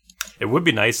 It would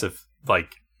be nice if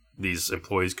like these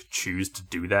employees could choose to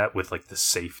do that with like the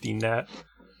safety net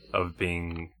of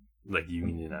being like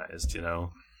unionized,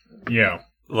 Yeah.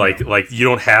 Like you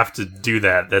don't have to do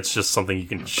that. That's just something you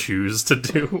can choose to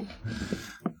do.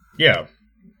 Yeah.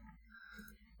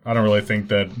 I don't really think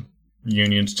that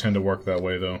unions tend to work that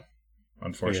way, though,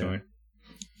 unfortunately.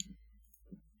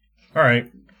 Yeah. All right.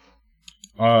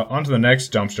 On to the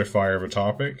next dumpster fire of a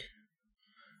topic.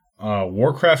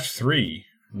 Warcraft 3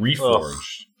 Reforged. Ugh.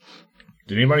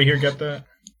 Did anybody here get that?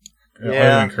 Yeah. Other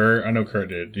than Kurt? I know Kurt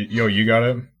did. Yo, you got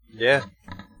it? Yeah.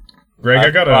 Greg,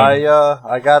 I got it.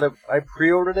 I got it. I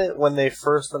pre-ordered it when they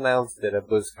first announced it at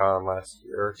BlizzCon last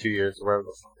year, or 2 years, or whatever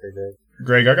the fuck they did.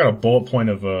 Greg, I got a bullet point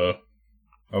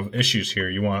of issues here.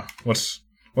 You want let's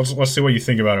see what you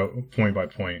think about it point by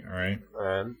point. All right.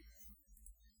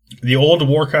 The old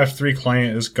Warcraft 3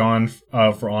 client is gone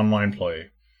for online play.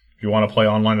 If you want to play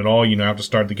online at all, you now have to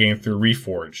start the game through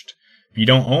Reforged. If you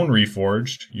don't own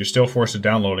Reforged, you're still forced to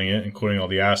downloading it, including all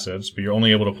the assets, but you're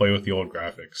only able to play with the old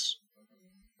graphics.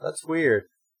 That's weird.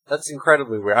 That's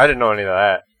incredibly weird. I didn't know any of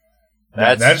that.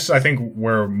 That's I think,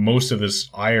 where most of this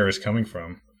ire is coming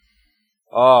from.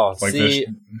 Oh, like see,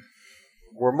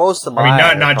 where most of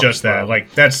my not just that.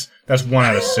 Like that's 1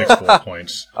 out of 6 bullet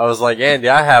points. I was like, Andy,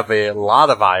 I have a lot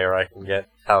of ire I can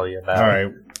tell you about. All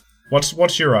right,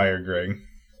 what's your ire, Greg?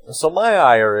 So my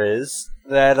ire is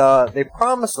that they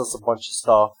promised us a bunch of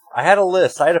stuff. I had a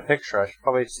list. I had a picture. I should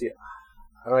probably see it.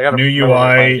 New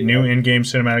UI, new in-game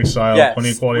cinematic style, plenty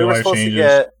of quality of life changes. To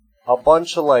get a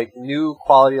bunch of like new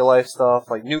quality of life stuff,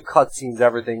 like new cutscenes,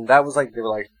 everything. That was like they were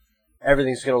like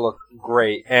everything's gonna look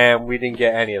great, and we didn't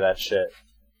get any of that shit.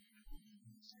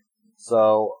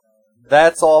 So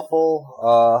that's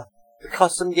awful. The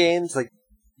custom games, like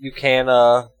you can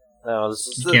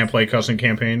you can't play custom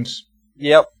campaigns.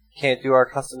 Yep, can't do our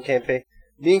custom campaign.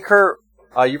 Me and Kurt,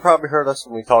 you probably heard us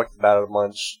when we talked about it a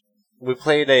bunch. We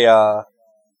played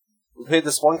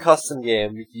this one custom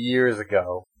game years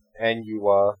ago, and it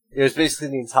was basically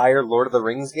the entire Lord of the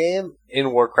Rings game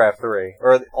in Warcraft 3,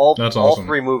 or all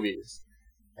 3 movies.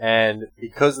 And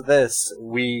because of this,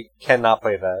 we cannot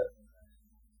play that.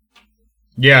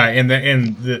 Yeah, and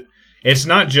it's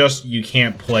not just you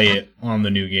can't play it on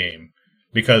the new game,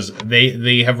 because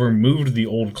they have removed the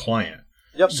old client.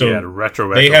 Yep. So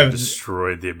retroactively they have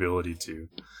destroyed the ability to.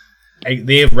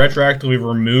 They have retroactively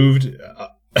removed.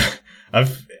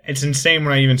 It's insane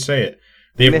when I even say it.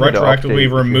 They've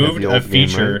retroactively removed a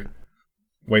feature. Game,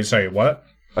 right? Wait, sorry, what?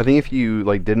 I think if you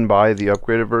didn't buy the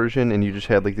upgraded version and you just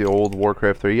had the old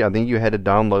Warcraft 3, I think you had to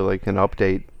download an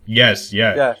update. Yes. You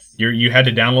had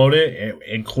to download it,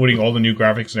 including all the new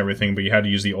graphics and everything, but you had to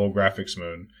use the old graphics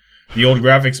mode. The old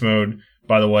graphics mode,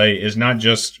 by the way, is not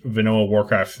just vanilla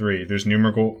Warcraft 3. There's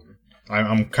numerical.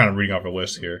 I'm kind of reading off a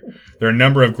list here. There are a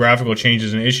number of graphical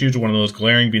changes and issues. One of those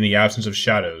glaring being the absence of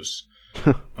shadows.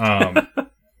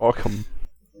 Welcome.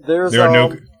 There are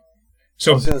no.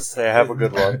 So I was going to say, have a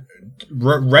good one.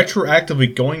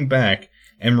 Retroactively going back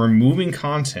and removing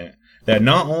content that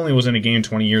not only was in a game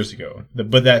 20 years ago,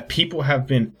 but that people have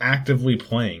been actively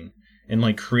playing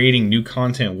and creating new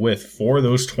content with for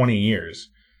those 20 years.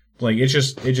 It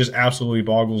just absolutely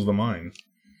boggles the mind.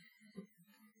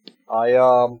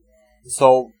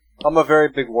 So I'm a very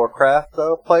big Warcraft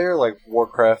player, like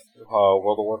Warcraft,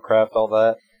 World of Warcraft, all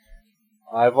that.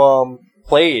 I've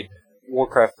played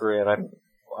Warcraft 3, and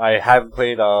I haven't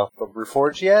played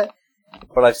Reforged yet,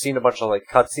 but I've seen a bunch of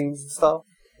cutscenes and stuff.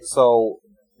 So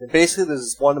basically, there's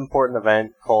this one important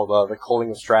event called the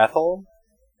Culling of Stratholme,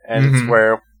 and it's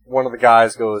where one of the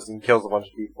guys goes and kills a bunch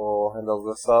of people and does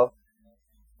this stuff.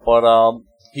 But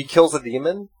he kills a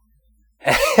demon,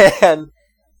 and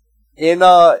in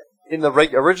in the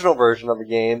original version of the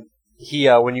game, he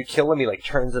when you kill him, he like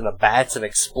turns into bats and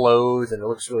explodes, and it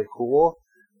looks really cool.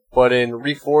 But in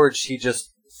Reforged, he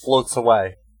just floats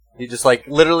away. He just like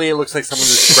literally, it looks like someone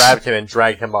just grabbed him and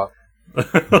dragged him up.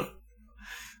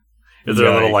 Is there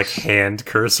a little like hand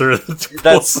cursor?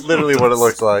 That's literally what it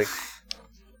looks like.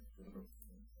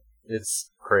 It's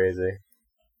crazy.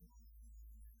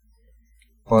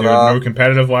 But, there are no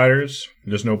competitive ladders.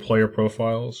 There's no player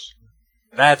profiles.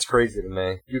 That's crazy to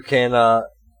me. You can,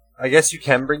 I guess you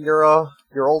can bring your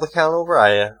old account over.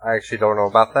 I actually don't know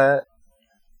about that,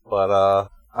 but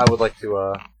I would like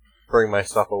to bring my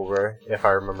stuff over if I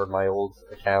remember my old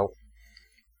account.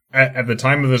 At the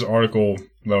time of this article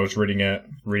that I was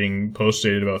reading post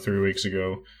dated about 3 weeks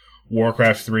ago,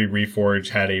 Warcraft 3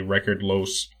 Reforged had a record low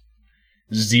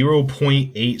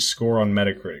 0.8 score on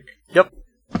Metacritic. Yep.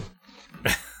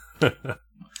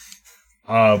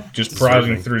 Just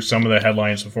browsing through some of the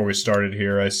headlines before we started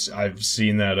here, I've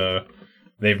seen that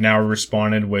they've now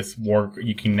responded with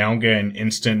you can now get an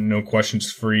instant, no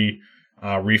questions free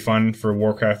refund for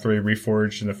Warcraft 3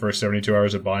 Reforged in the first 72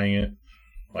 hours of buying it.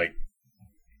 Like,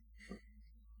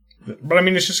 but I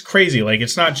mean, it's just crazy. Like,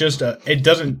 it's not just a bad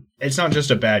game.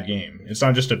 It's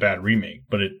not just a bad remake,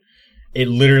 but it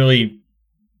literally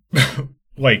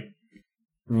like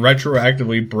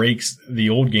retroactively breaks the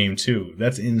old game too.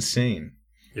 That's insane.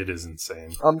 It is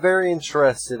insane. I'm very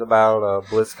interested about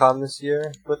BlizzCon this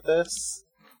year with this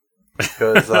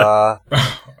because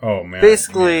oh man,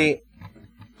 basically,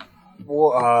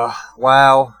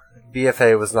 WoW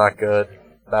BFA was not good.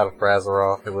 Battle for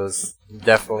Azeroth, it was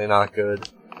definitely not good.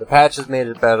 The patches made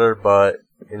it better, but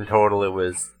in total it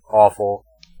was awful.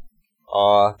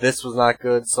 This was not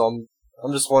good, so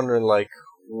I'm just wondering, like,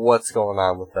 what's going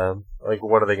on with them? Like,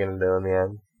 what are they gonna do in the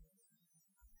end?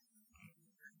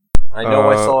 I know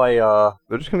I saw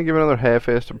they're just gonna give another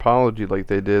half-assed apology like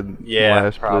they did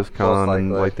last BlizzCon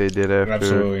and like they did after.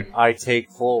 Absolutely. I take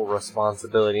full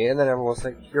responsibility, and then everyone's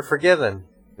like, "You're forgiven."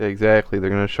 Yeah, exactly. They're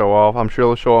gonna show off. I'm sure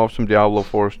they'll show off some Diablo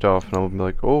 4 stuff, and I'll be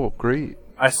like, "Oh, great."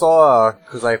 I saw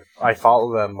because I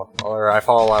follow them, or I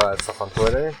follow a lot of that stuff on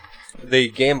Twitter. The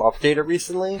game updated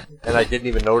recently, and I didn't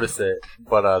even notice it.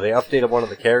 But they updated one of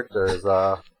the characters,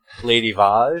 Lady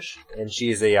Vaj, and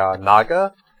she's a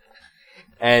Naga.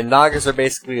 And Nagas are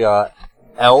basically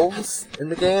elves in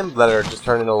the game that are just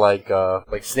turned into like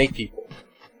snake people.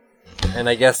 And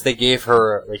I guess they gave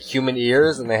her like human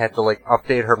ears, and they had to like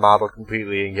update her model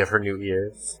completely and give her new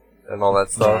ears and all that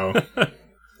stuff. Wow.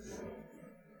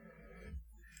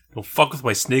 Don't fuck with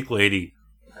my snake lady.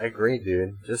 I agree,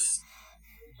 dude. Just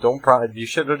don't. You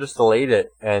should have just delayed it,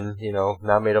 and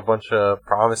not made a bunch of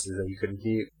promises that you couldn't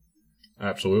keep.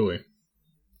 Absolutely.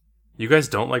 You guys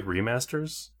don't like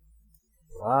remasters?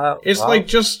 It's like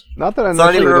just not that I it's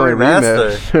not even necessarily a don't like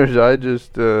remaster. remasters. I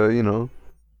just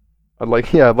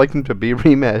I'd like them to be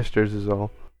remasters is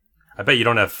all. I bet you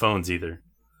don't have phones either.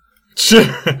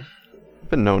 I've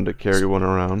been known to carry one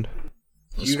around.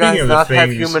 You guys not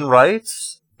have human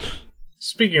rights?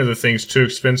 Speaking of the things too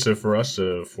expensive for us to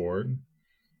afford,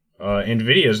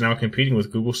 Nvidia is now competing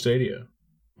with Google Stadia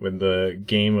with the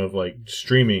game of like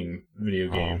streaming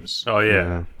video games. Oh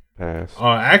yeah. Pass.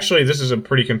 Actually, this is a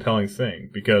pretty compelling thing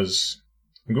because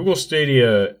Google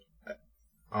Stadia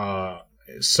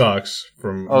sucks.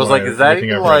 From I was like, is that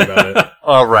even I've read about it.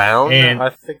 Around? And I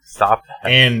think stop that.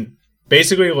 And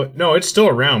basically, no, it's still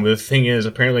around. But the thing is,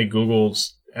 apparently, Google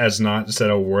has not said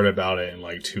a word about it in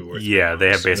like 2 or 3 Yeah, they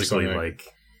have months. basically like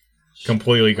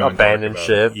completely gone abandoned dark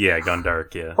ship. Yeah, gone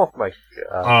dark. Yeah. Oh my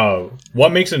god.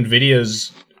 What makes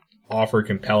Nvidia's offer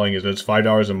compelling is that it's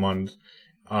 $5 a month.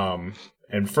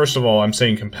 And first of all, I'm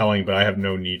saying compelling, but I have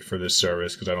no need for this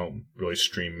service because I don't really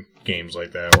stream games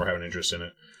like that or have an interest in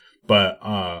it. But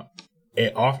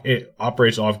it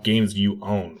operates off games you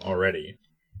own already.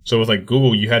 So with like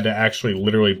Google, you had to actually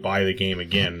literally buy the game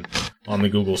again on the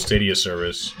Google Stadia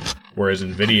service. Whereas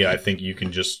Nvidia, I think you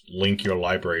can just link your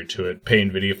library to it, pay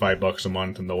Nvidia $5 a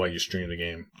month, and they'll let you stream the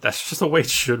game. That's just the way it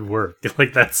should work.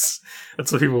 Like that's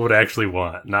what people would actually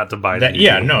want, not to buy.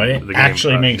 It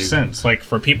actually makes sense. Like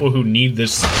for people who need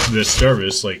this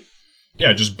service, like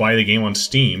just buy the game on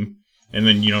Steam, and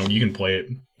then you can play it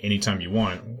anytime you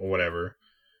want or whatever.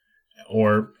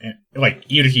 Or like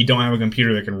even if you don't have a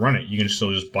computer that can run it, you can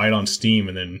still just buy it on Steam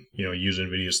and then use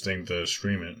Nvidia's thing to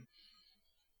stream it.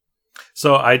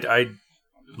 So I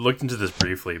looked into this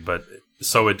briefly, but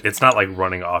so it's not like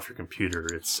running off your computer.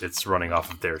 It's running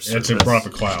off of their service. It's off a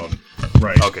cloud,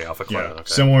 right? Okay, off a cloud. Yeah,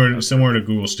 okay. similar to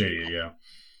Google Stadia.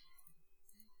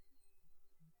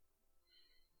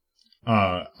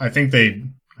 Yeah. I think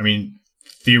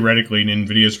theoretically,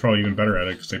 NVIDIA is probably even better at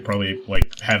it because they probably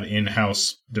like have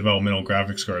in-house developmental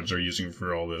graphics cards they're using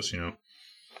for all this.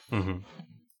 Mm-hmm.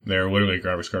 They're literally a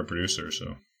graphics card producer,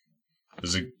 so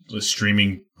the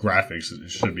streaming graphics it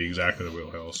should be exactly the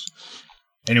wheelhouse.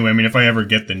 Anyway, I mean, if I ever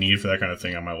get the need for that kind of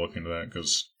thing, I might look into that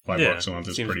because $5 a month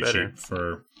is pretty better. cheap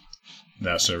for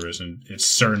that service, and it's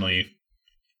certainly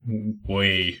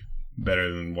way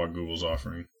better than what Google's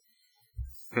offering.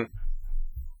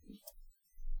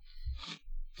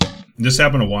 This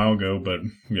happened a while ago, but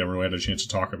we haven't really had a chance to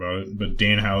talk about it. But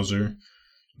Dan Houser,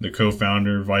 the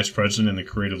co-founder, vice president, and the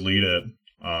creative lead at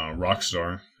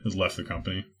Rockstar, has left the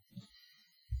company.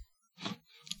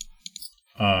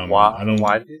 Why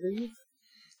did he leave?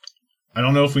 I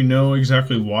don't know if we know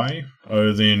exactly why,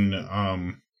 other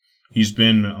than he's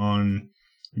been on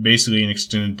basically an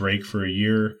extended break for a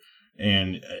year,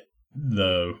 and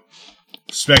the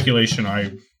speculation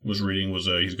I was reading was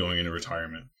he's going into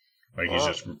retirement. Like, he's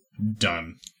just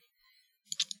done.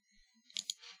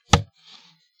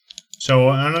 So,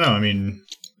 I don't know. I mean,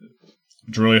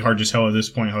 it's really hard to tell at this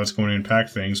point how it's going to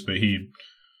impact things, but he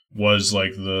was,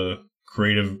 like, the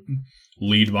creative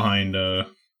lead behind the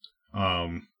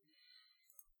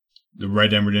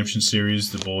Red Dead Redemption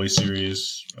series, the Bully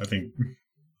series. I think,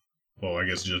 well, I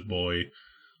guess just Bully.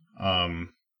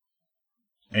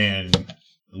 And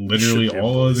literally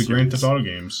all of the Grand Theft Auto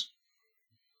games.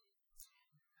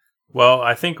 Well,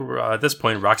 I think at this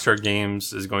point, Rockstar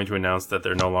Games is going to announce that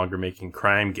they're no longer making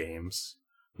crime games.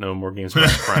 No more games about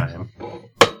crime.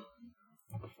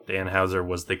 Dan Houser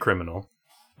was the criminal,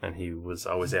 and he was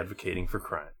always advocating for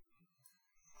crime.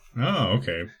 Oh,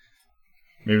 okay.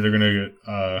 Maybe they're going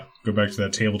to go back to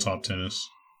that tabletop tennis.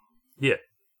 Yeah.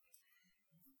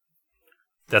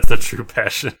 That's the true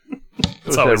passion.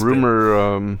 There's that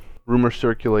rumor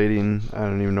circulating. I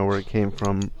don't even know where it came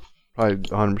from. Probably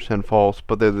 100% false,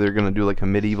 but they're going to do like a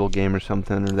medieval game or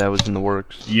something, or that was in the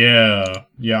works. Yeah.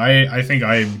 I think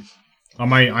I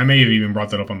may have even brought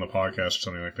that up on the podcast or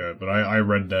something like that, but I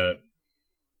read that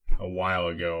a while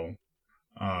ago.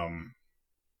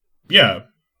 Yeah,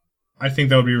 I think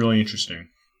that would be really interesting.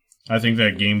 I think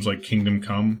that games like Kingdom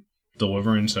Come,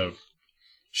 Deliverance have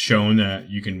shown that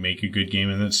you can make a good game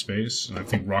in that space, and I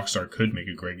think Rockstar could make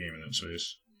a great game in that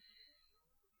space.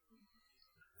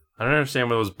 I don't understand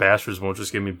why those bastards won't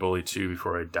just give me Bully 2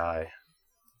 before I die.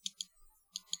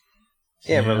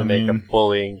 Can't really make a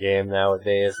bullying game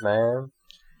nowadays, man.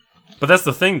 But that's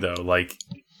the thing, though. Like,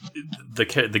 the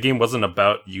game wasn't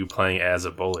about you playing as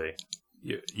a bully.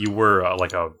 You were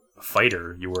like a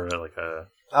fighter. You were like a.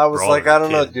 I was like, I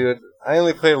don't know, dude. I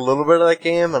only played a little bit of that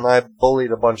game, and I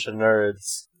bullied a bunch of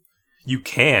nerds. You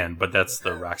can, but that's the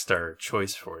Rockstar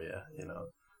choice for you. You know,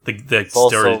 the game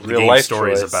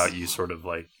story is about you sort of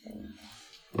like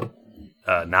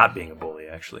not being a bully.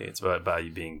 Actually, it's about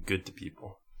you being good to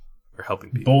people or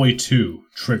helping people. Bully 2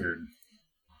 triggered.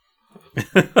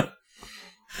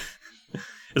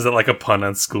 Is that like a pun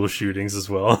on school shootings as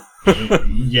well?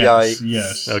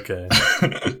 Yes. Okay.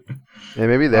 Yeah,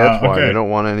 maybe that's why they don't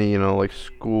want any, like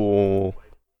school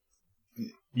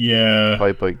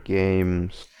type of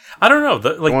games. I don't know.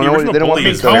 The original Bully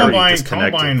is very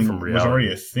disconnected from reality. Was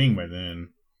already a thing by then.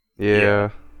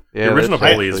 Yeah. The original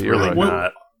Bully is really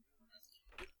not.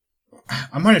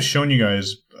 I might have shown you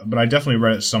guys, but I definitely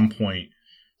read at some point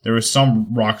there was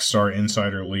some Rockstar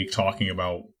insider leak talking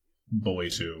about Bully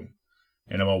 2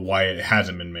 and about why it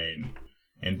hasn't been made.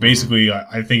 And basically,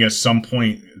 I think at some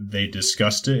point they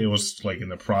discussed it. It was like in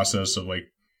the process of like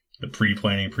the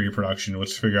pre-planning, pre-production.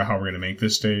 Let's figure out how we're going to make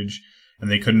this stage. And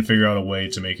they couldn't figure out a way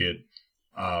to make it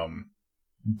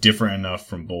different enough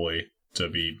from Bully to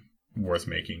be worth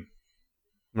making.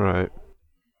 Right.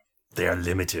 They are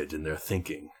limited in their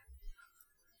thinking.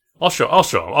 I'll show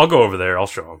them. I'll go over there. I'll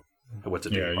show them what to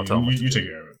do. Yeah, I'll tell them you take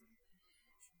care of it.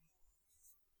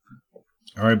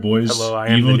 All right, boys. Hello, I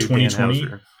am the new 2020. Dan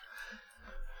Houser.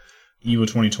 EVO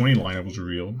 2020 lineup was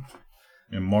revealed,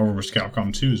 and Marvel vs.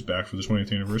 Capcom 2 is back for the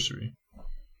 20th anniversary.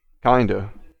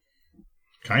 Kinda.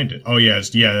 Oh yeah,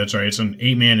 that's right. It's an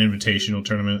 8-man invitational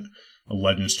tournament, a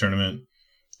Legends tournament.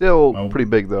 Still pretty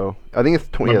big though. I think it's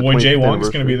 20. My boy Jay Wong's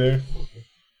going to be there.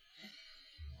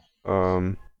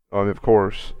 Of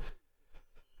course.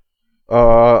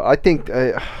 I think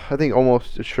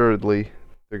almost assuredly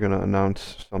they're going to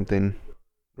announce something.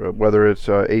 Whether it's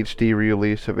a HD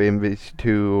release of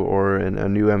MVC2 or a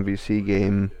new MVC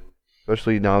game,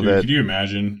 especially now that. Could you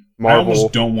imagine? Marvel, I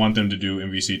almost don't want them to do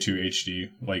MVC2 HD.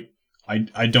 Like,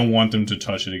 I don't want them to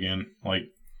touch it again. Like,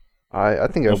 I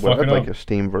think I'd like a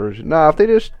Steam version. Nah, if they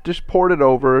just port it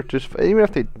over, even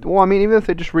if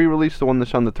they just re-release the one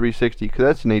that's on the 360, because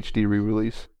that's an HD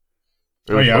re-release.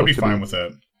 Oh yeah, I'd be fine with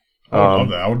that. I would love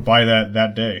that. I would buy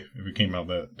that day if it came out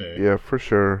that day. Yeah, for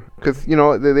sure. Because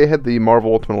they had the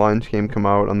Marvel Ultimate Alliance game come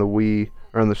out on the Wii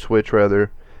or on the Switch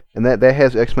rather, and that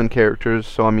has X-Men characters.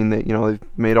 So I mean, they've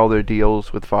made all their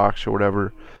deals with Fox or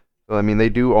whatever. So I mean, they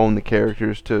do own the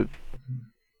characters to.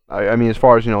 I mean, as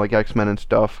far as like X-Men and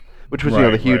stuff, which was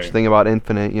the huge thing about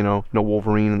Infinite. No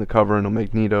Wolverine in the cover, no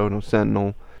Magneto, no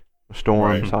Sentinel, no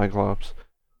Storm, Cyclops.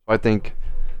 So I think,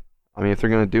 I mean, if they're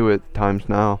gonna do it, the time's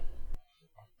now.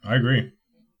 I agree.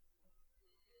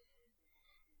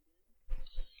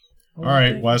 All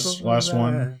right, last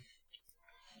one.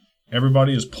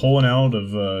 Everybody is pulling out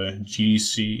of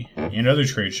GDC and other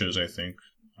trade shows, I think,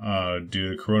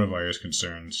 due to coronavirus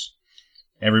concerns.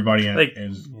 Everybody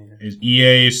is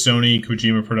EA, Sony,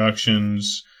 Kojima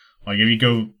Productions. Like, if you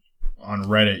go on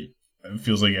Reddit, it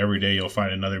feels like every day you'll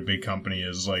find another big company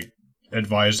has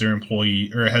advised their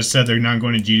employee or has said they're not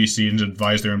going to GDC and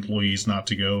advised their employees not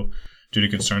to go due to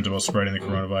concerns about spreading the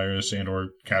coronavirus and or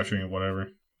capturing it, whatever.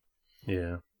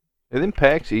 Yeah. And then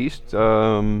PAX East,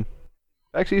 PAX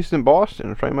East in Boston.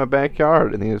 It's right in my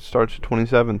backyard. I think it starts the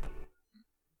 27th.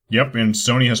 Yep, and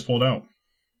Sony has pulled out.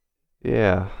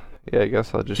 Yeah, I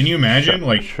guess I'll just. Can you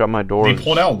imagine? Shut my doors. They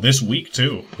pulled out this week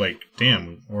too.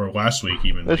 Damn, or last week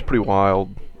even. That's pretty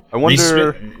wild. I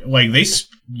wonder.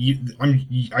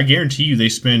 I guarantee you, they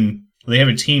have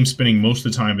a team spending most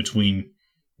of the time between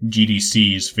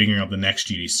GDCs figuring out the next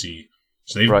GDC.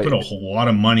 So they've put a whole lot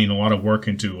of money and a lot of work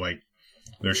into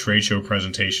their trade show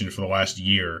presentation for the last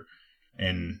year,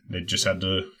 and they just had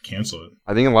to cancel it.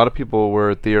 I think a lot of people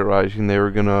were theorizing they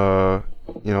were gonna,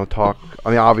 talk. I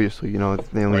mean, obviously,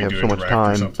 they only have so much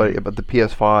time, but the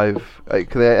PS5,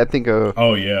 because I think.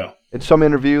 Oh yeah. In some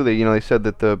interview, they said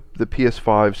that the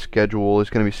PS5 schedule is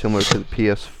going to be similar to the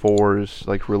PS4's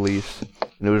release,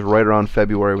 and it was right around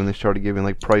February when they started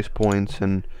giving price points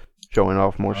and showing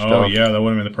off more stuff. Oh yeah, that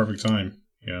would have been the perfect time.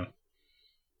 Yeah.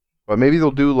 But maybe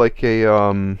they'll do like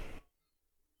the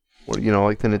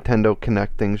Nintendo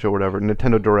Connect things or whatever,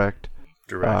 Nintendo Direct.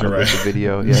 Direct. The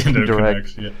video, yeah,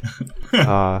 Direct. Connect,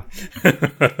 yeah.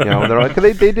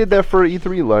 They did that for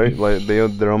E3, like they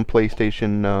had their own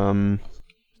PlayStation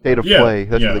State of Play.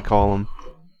 That's what they call them.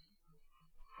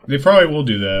 They probably will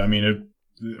do that. I mean,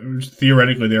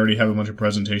 theoretically, they already have a bunch of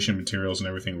presentation materials and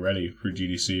everything ready for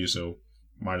GDC, so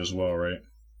might as well, right?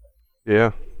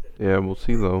 Yeah, we'll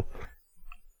see though.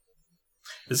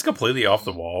 This is completely off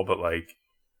the wall, but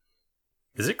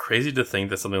is it crazy to think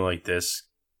that something like this,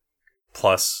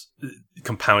 plus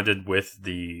compounded with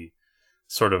the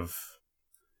sort of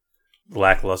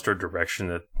lackluster direction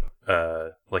that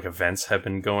events have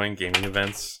been going, gaming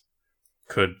events,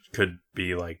 could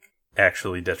be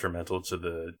actually detrimental to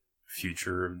the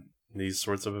future of these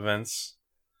sorts of events?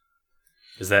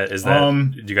 Is that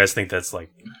do you guys think that's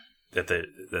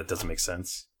that doesn't make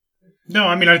sense? No,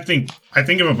 I mean, I think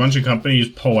if a bunch of companies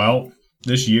pull out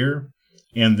this year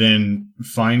and then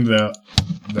find that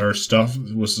their stuff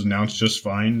was announced just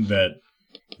fine, that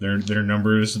their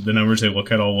numbers, the numbers they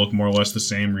look at all look more or less the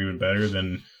same or even better,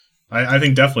 then I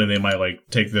think definitely they might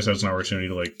take this as an opportunity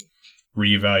to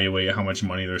reevaluate how much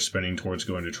money they're spending towards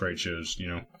going to trade shows,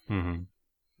 Mm-hmm.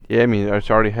 Yeah, I mean,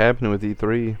 it's already happening with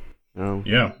E3.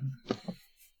 Yeah.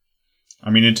 I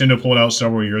mean, Nintendo pulled out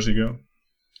several years ago.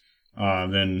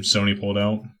 Then Sony pulled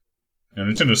out. Now,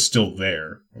 Nintendo's still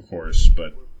there, of course,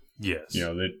 but yes,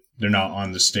 they're not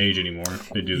on the stage anymore.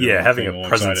 They do having a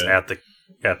presence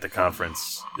at the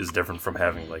conference is different from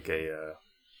having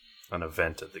an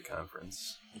event at the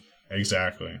conference.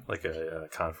 Exactly, like a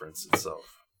conference itself.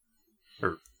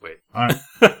 Or wait,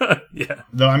 yeah.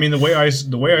 Though I mean, the way I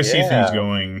see things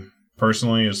going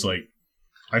personally is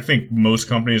I think most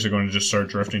companies are going to just start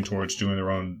drifting towards doing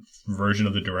their own version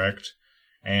of the Direct.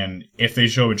 And if they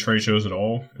show up at trade shows at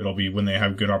all, it'll be when they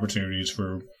have good opportunities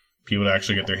for people to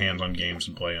actually get their hands on games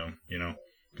and play them,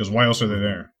 Because why else are they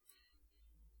there?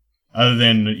 Other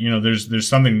than, there's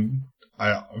something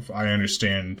I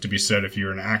understand to be said if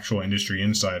you're an actual industry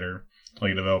insider,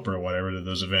 like a developer or whatever, that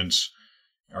those events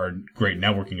are great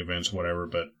networking events, whatever,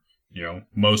 but,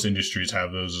 most industries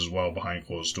have those as well behind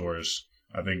closed doors.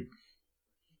 I think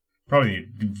probably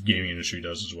the gaming industry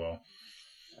does as well.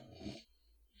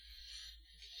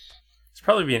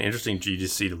 Probably be an interesting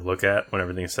GDC to look at when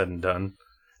everything's said and done,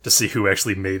 to see who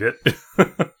actually made it.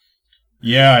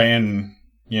 Yeah.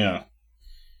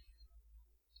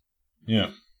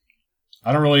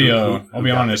 I don't really. I'll be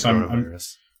honest.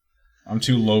 I'm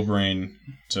too low brain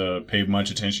to pay much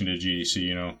attention to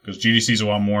GDC. Because GDC is a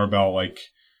lot more about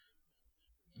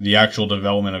the actual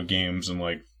development of games and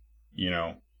a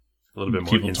little bit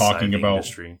more people talking about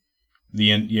industry.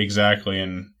 Exactly,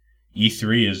 and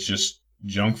E3 is just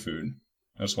junk food.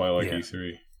 That's why I like Yeah.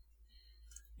 E3.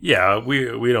 Yeah,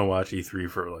 we don't watch E3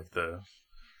 for like the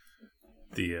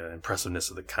impressiveness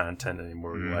of the content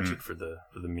anymore. We watch it for the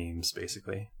memes,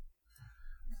 basically.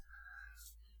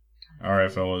 All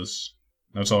right, fellas.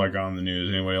 That's all I got on the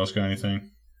news. Anybody else got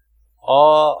anything?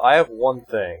 I have one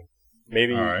thing.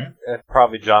 Maybe, All right.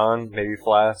 probably John, maybe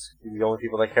Flask, the only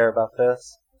people that care about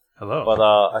this. Hello. But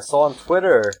I saw on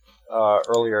Twitter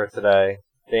earlier today,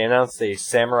 they announced a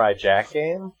Samurai Jack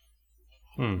game,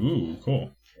 Ooh,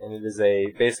 cool. and it is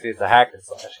basically it's a hack and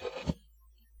slash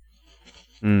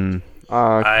game.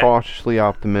 Cautiously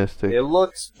optimistic. It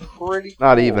looks pretty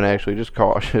Not cool. even actually, just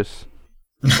cautious.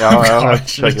 Yeah, I'll have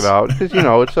to check it out because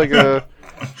it's like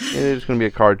it's gonna be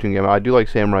a cartoon game. I do like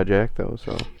Samurai Jack though,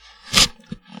 so.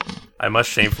 I must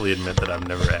shamefully admit that I've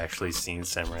never actually seen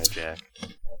Samurai Jack.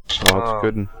 Oh, it's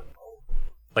good.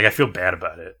 Like, I feel bad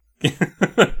about it.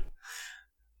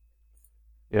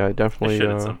 Yeah, I I definitely.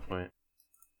 should at some point.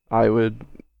 I would.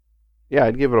 Yeah,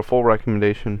 I'd give it a full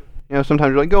recommendation. Sometimes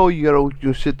you're like, oh, you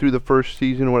gotta sit through the first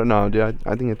season or what? No, dude,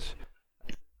 I think it's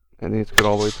good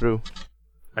all the way through.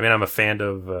 I mean, I'm a fan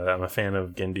of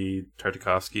Gendy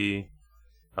Tartakovsky.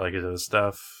 I like his other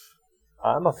stuff.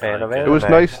 I'm a fan of It anime. It was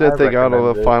nice that I they got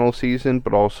recommend the it. final season,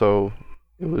 but also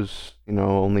it was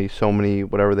only so many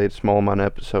they had small amount of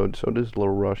episodes, so it is a little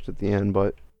rushed at the end,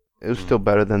 but it was still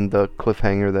better than the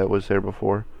cliffhanger that was there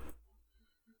before.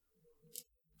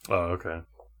 Oh, okay.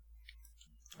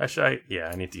 I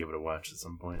need to give it a watch at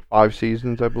some point. 5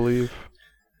 seasons, I believe.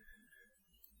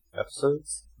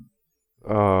 Episodes?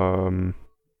 I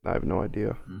have no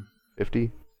idea.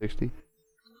 50, 60,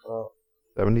 Oh.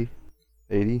 70,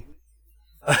 80.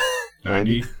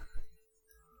 90?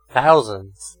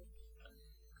 Thousands.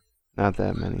 Not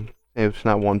that many. It's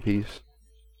not One Piece.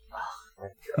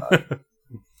 All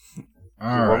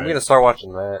I'm right. gonna start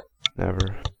watching that. Never.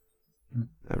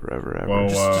 Never, ever, ever. Well,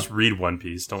 Just read One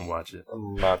Piece. Don't watch it.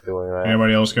 I'm not doing that.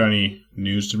 anybody else got any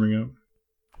news to bring up?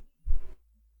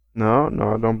 No,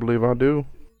 I don't believe I do.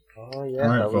 Oh yeah, All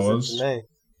right, that was fellas. it to me.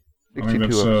 I think 62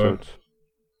 that's, episodes.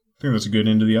 I think that's a good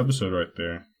end of the episode right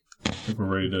there. I think we're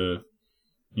ready to,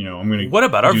 I'm going to. What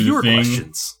about our do the viewer thing.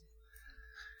 questions?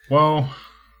 Well,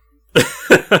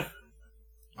 I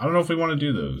don't know if we want to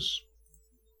do those.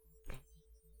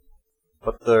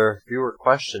 But they're viewer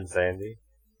questions, Andy.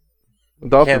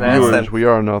 Without the Can't ask viewers, them. we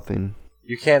are nothing.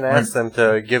 You can't ask them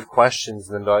to give questions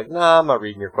and then be like, "Nah, I'm not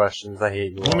reading your questions. I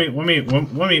hate you."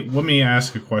 Let me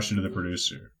ask a question to the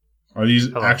producer. Are these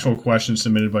Hello. actual questions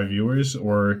submitted by viewers,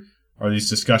 or are these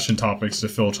discussion topics to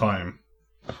fill time?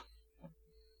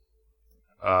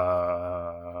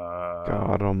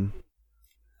 Got 'em.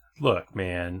 Look,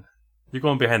 man, you're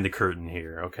going behind the curtain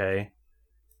here, okay?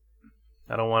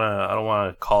 I don't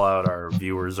want to call out our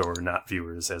viewers or not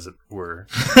viewers, as it were.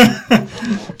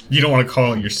 You don't want to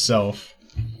call it yourself.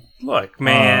 Look,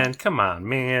 man, come on,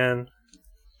 man.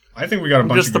 I think we got a I'm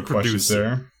bunch just of the good questions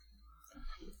producer. there.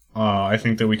 I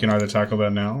think that we can either tackle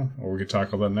that now, or we could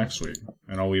tackle that next week,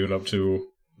 and I'll leave it up to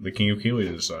the King of Keeley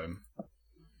to decide.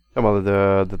 Come on,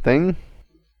 the thing?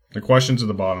 The questions at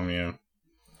the bottom, yeah.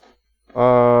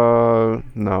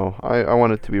 No. I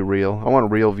want it to be real. I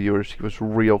want real viewers to give us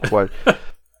real questions.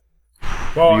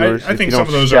 Well, Viewers, I if think you some don't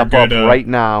of those are step good. up right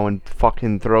now and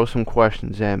fucking throw some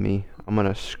questions at me, I'm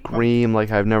gonna scream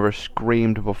like I've never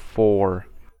screamed before.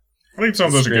 I think some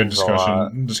of those are good Screams a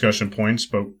lot. discussion points,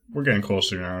 but we're getting close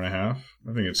to an hour and a half.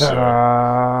 I think it's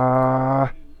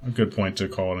Ah. a good point to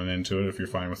call an end to it if you're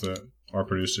fine with it. Our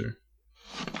producer.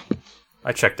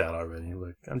 I checked out already.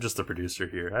 Look, I'm just the producer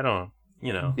here. I don't,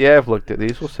 Yeah, I've looked at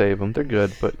these. We'll save them. They're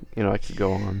good, but I could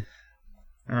go on.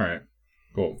 All right,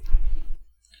 cool.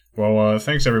 Well,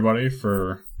 thanks everybody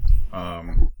for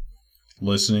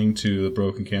listening to the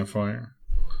Broken Campfire.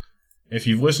 If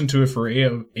you've listened to it for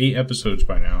eight episodes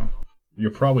by now,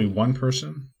 you're probably one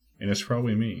person, and it's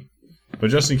probably me. But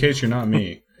just in case you're not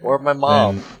me, Or my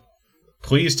mom. then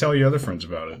please tell your other friends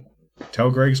about it.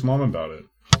 Tell Greg's mom about it.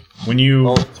 When you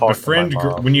Don't talk to befriend, my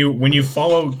mom. when you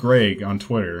follow Greg on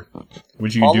Twitter,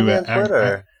 which you Follow do me at on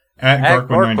Twitter. at At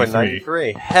Garquin93.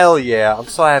 Garquin93. Hell yeah! I'm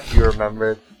so happy you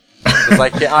remembered. Because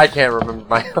I can't remember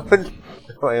my own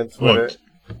Twitter. Look,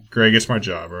 Greg, it's my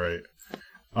job, all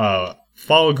right?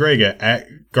 Follow Greg at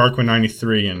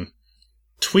Garquin93 and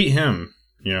tweet him.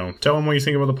 Tell him what you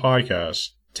think about the podcast.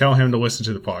 Tell him to listen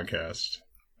to the podcast.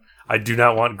 I do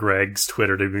not want Greg's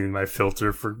Twitter to be my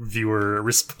filter for viewer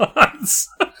response.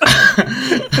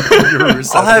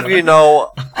 I'll have you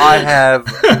know, I have.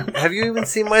 Have you even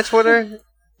seen my Twitter?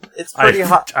 It's pretty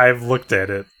hot. I've looked at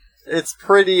it. It's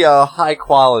pretty high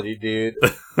quality, dude.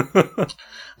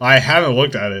 I haven't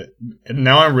looked at it, and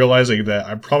now I'm realizing that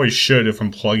I probably should if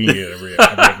I'm plugging it every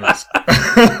episode.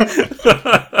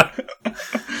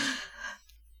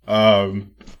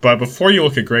 But before you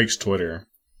look at Greg's Twitter,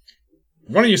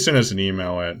 why don't you send us an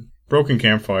email at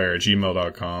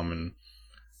brokencampfire@gmail.com and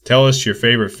tell us your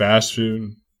favorite fast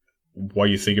food, what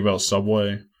you think about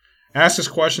Subway. Ask us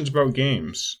questions about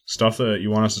games, stuff that you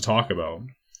want us to talk about.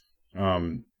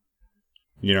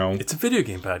 You know, it's a video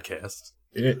game podcast.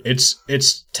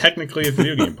 It's technically a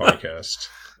video game podcast.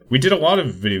 We did a lot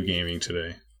of video gaming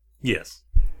today. Yes.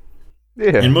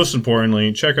 Yeah. And most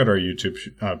importantly, check out our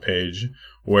YouTube page,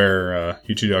 where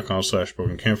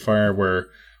youtube.com/brokencampfire, where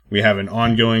we have an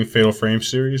ongoing Fatal Frame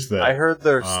series that I heard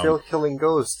they're still killing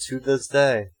ghosts to this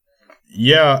day.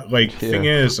 Yeah, thing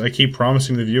is, I keep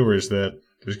promising the viewers that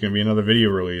there's going to be another video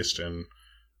released, and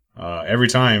every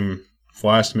time,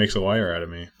 Flask makes a liar out of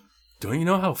me. Don't you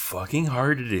know how fucking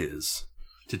hard it is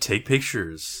to take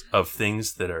pictures of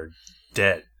things that are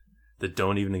dead, that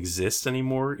don't even exist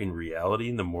anymore in reality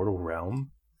in the mortal realm?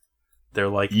 They're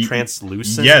like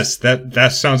translucent. Yes,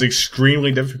 that sounds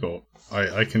extremely difficult.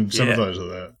 I can sympathize with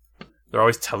that. They're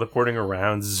always teleporting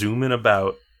around, zooming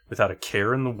about without a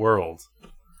care in the world.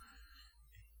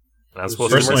 And I'm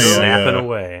supposed to be snapping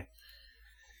away.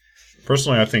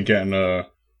 Personally, I think getting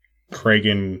Craig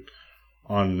in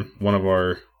on one of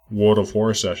our World of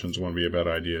War sessions wouldn't be a bad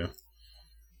idea.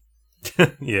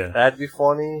 Yeah. That'd be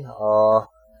funny.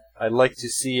 I'd like to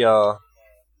see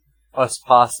us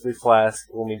possibly Flask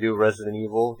when we do Resident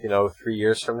Evil, 3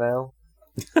 years from now.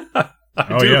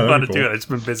 I do want to do it. I've just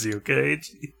been busy, okay?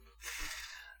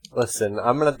 Listen,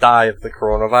 I'm gonna die of the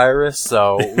coronavirus,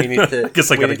 so we need to... I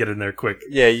guess I gotta get in there quick.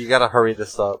 Yeah, you gotta hurry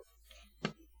this up.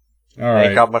 All right.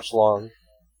 Ain't got much long.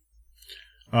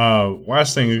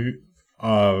 Last thing,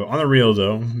 on the real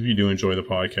though, if you do enjoy the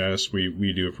podcast,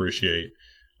 we do appreciate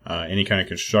any kind of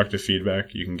constructive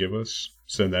feedback you can give us.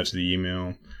 Send that to the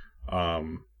email.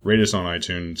 Rate us on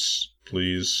iTunes,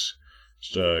 please.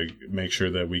 Just make sure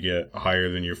that we get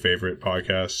higher than your favorite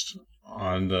podcast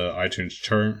on the iTunes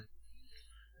chart.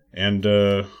 And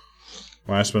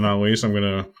last but not least, I'm going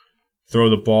to throw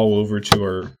the ball over to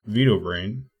our Vito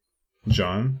brain.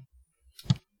 John,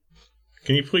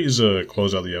 can you please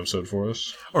close out the episode for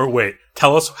us? Or wait,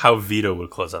 tell us how Vito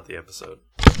would close out the episode.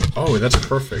 Oh, that's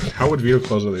perfect. How would Vito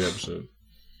close out the episode?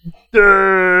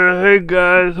 Hey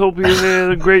guys, hope you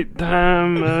had a great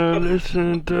time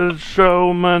listening to the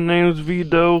show. My name's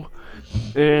Vito.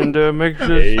 And make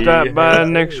sure to stop by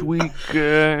next week.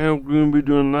 We're going to be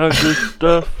doing a lot of good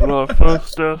stuff, a lot of fun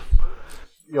stuff.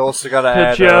 You also got to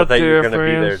add that you're going to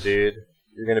be there, dude.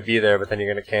 You're going to be there, but then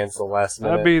you're going to cancel last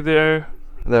minute. I'll be there.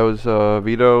 That was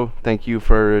Vito. Thank you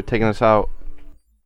for taking us out.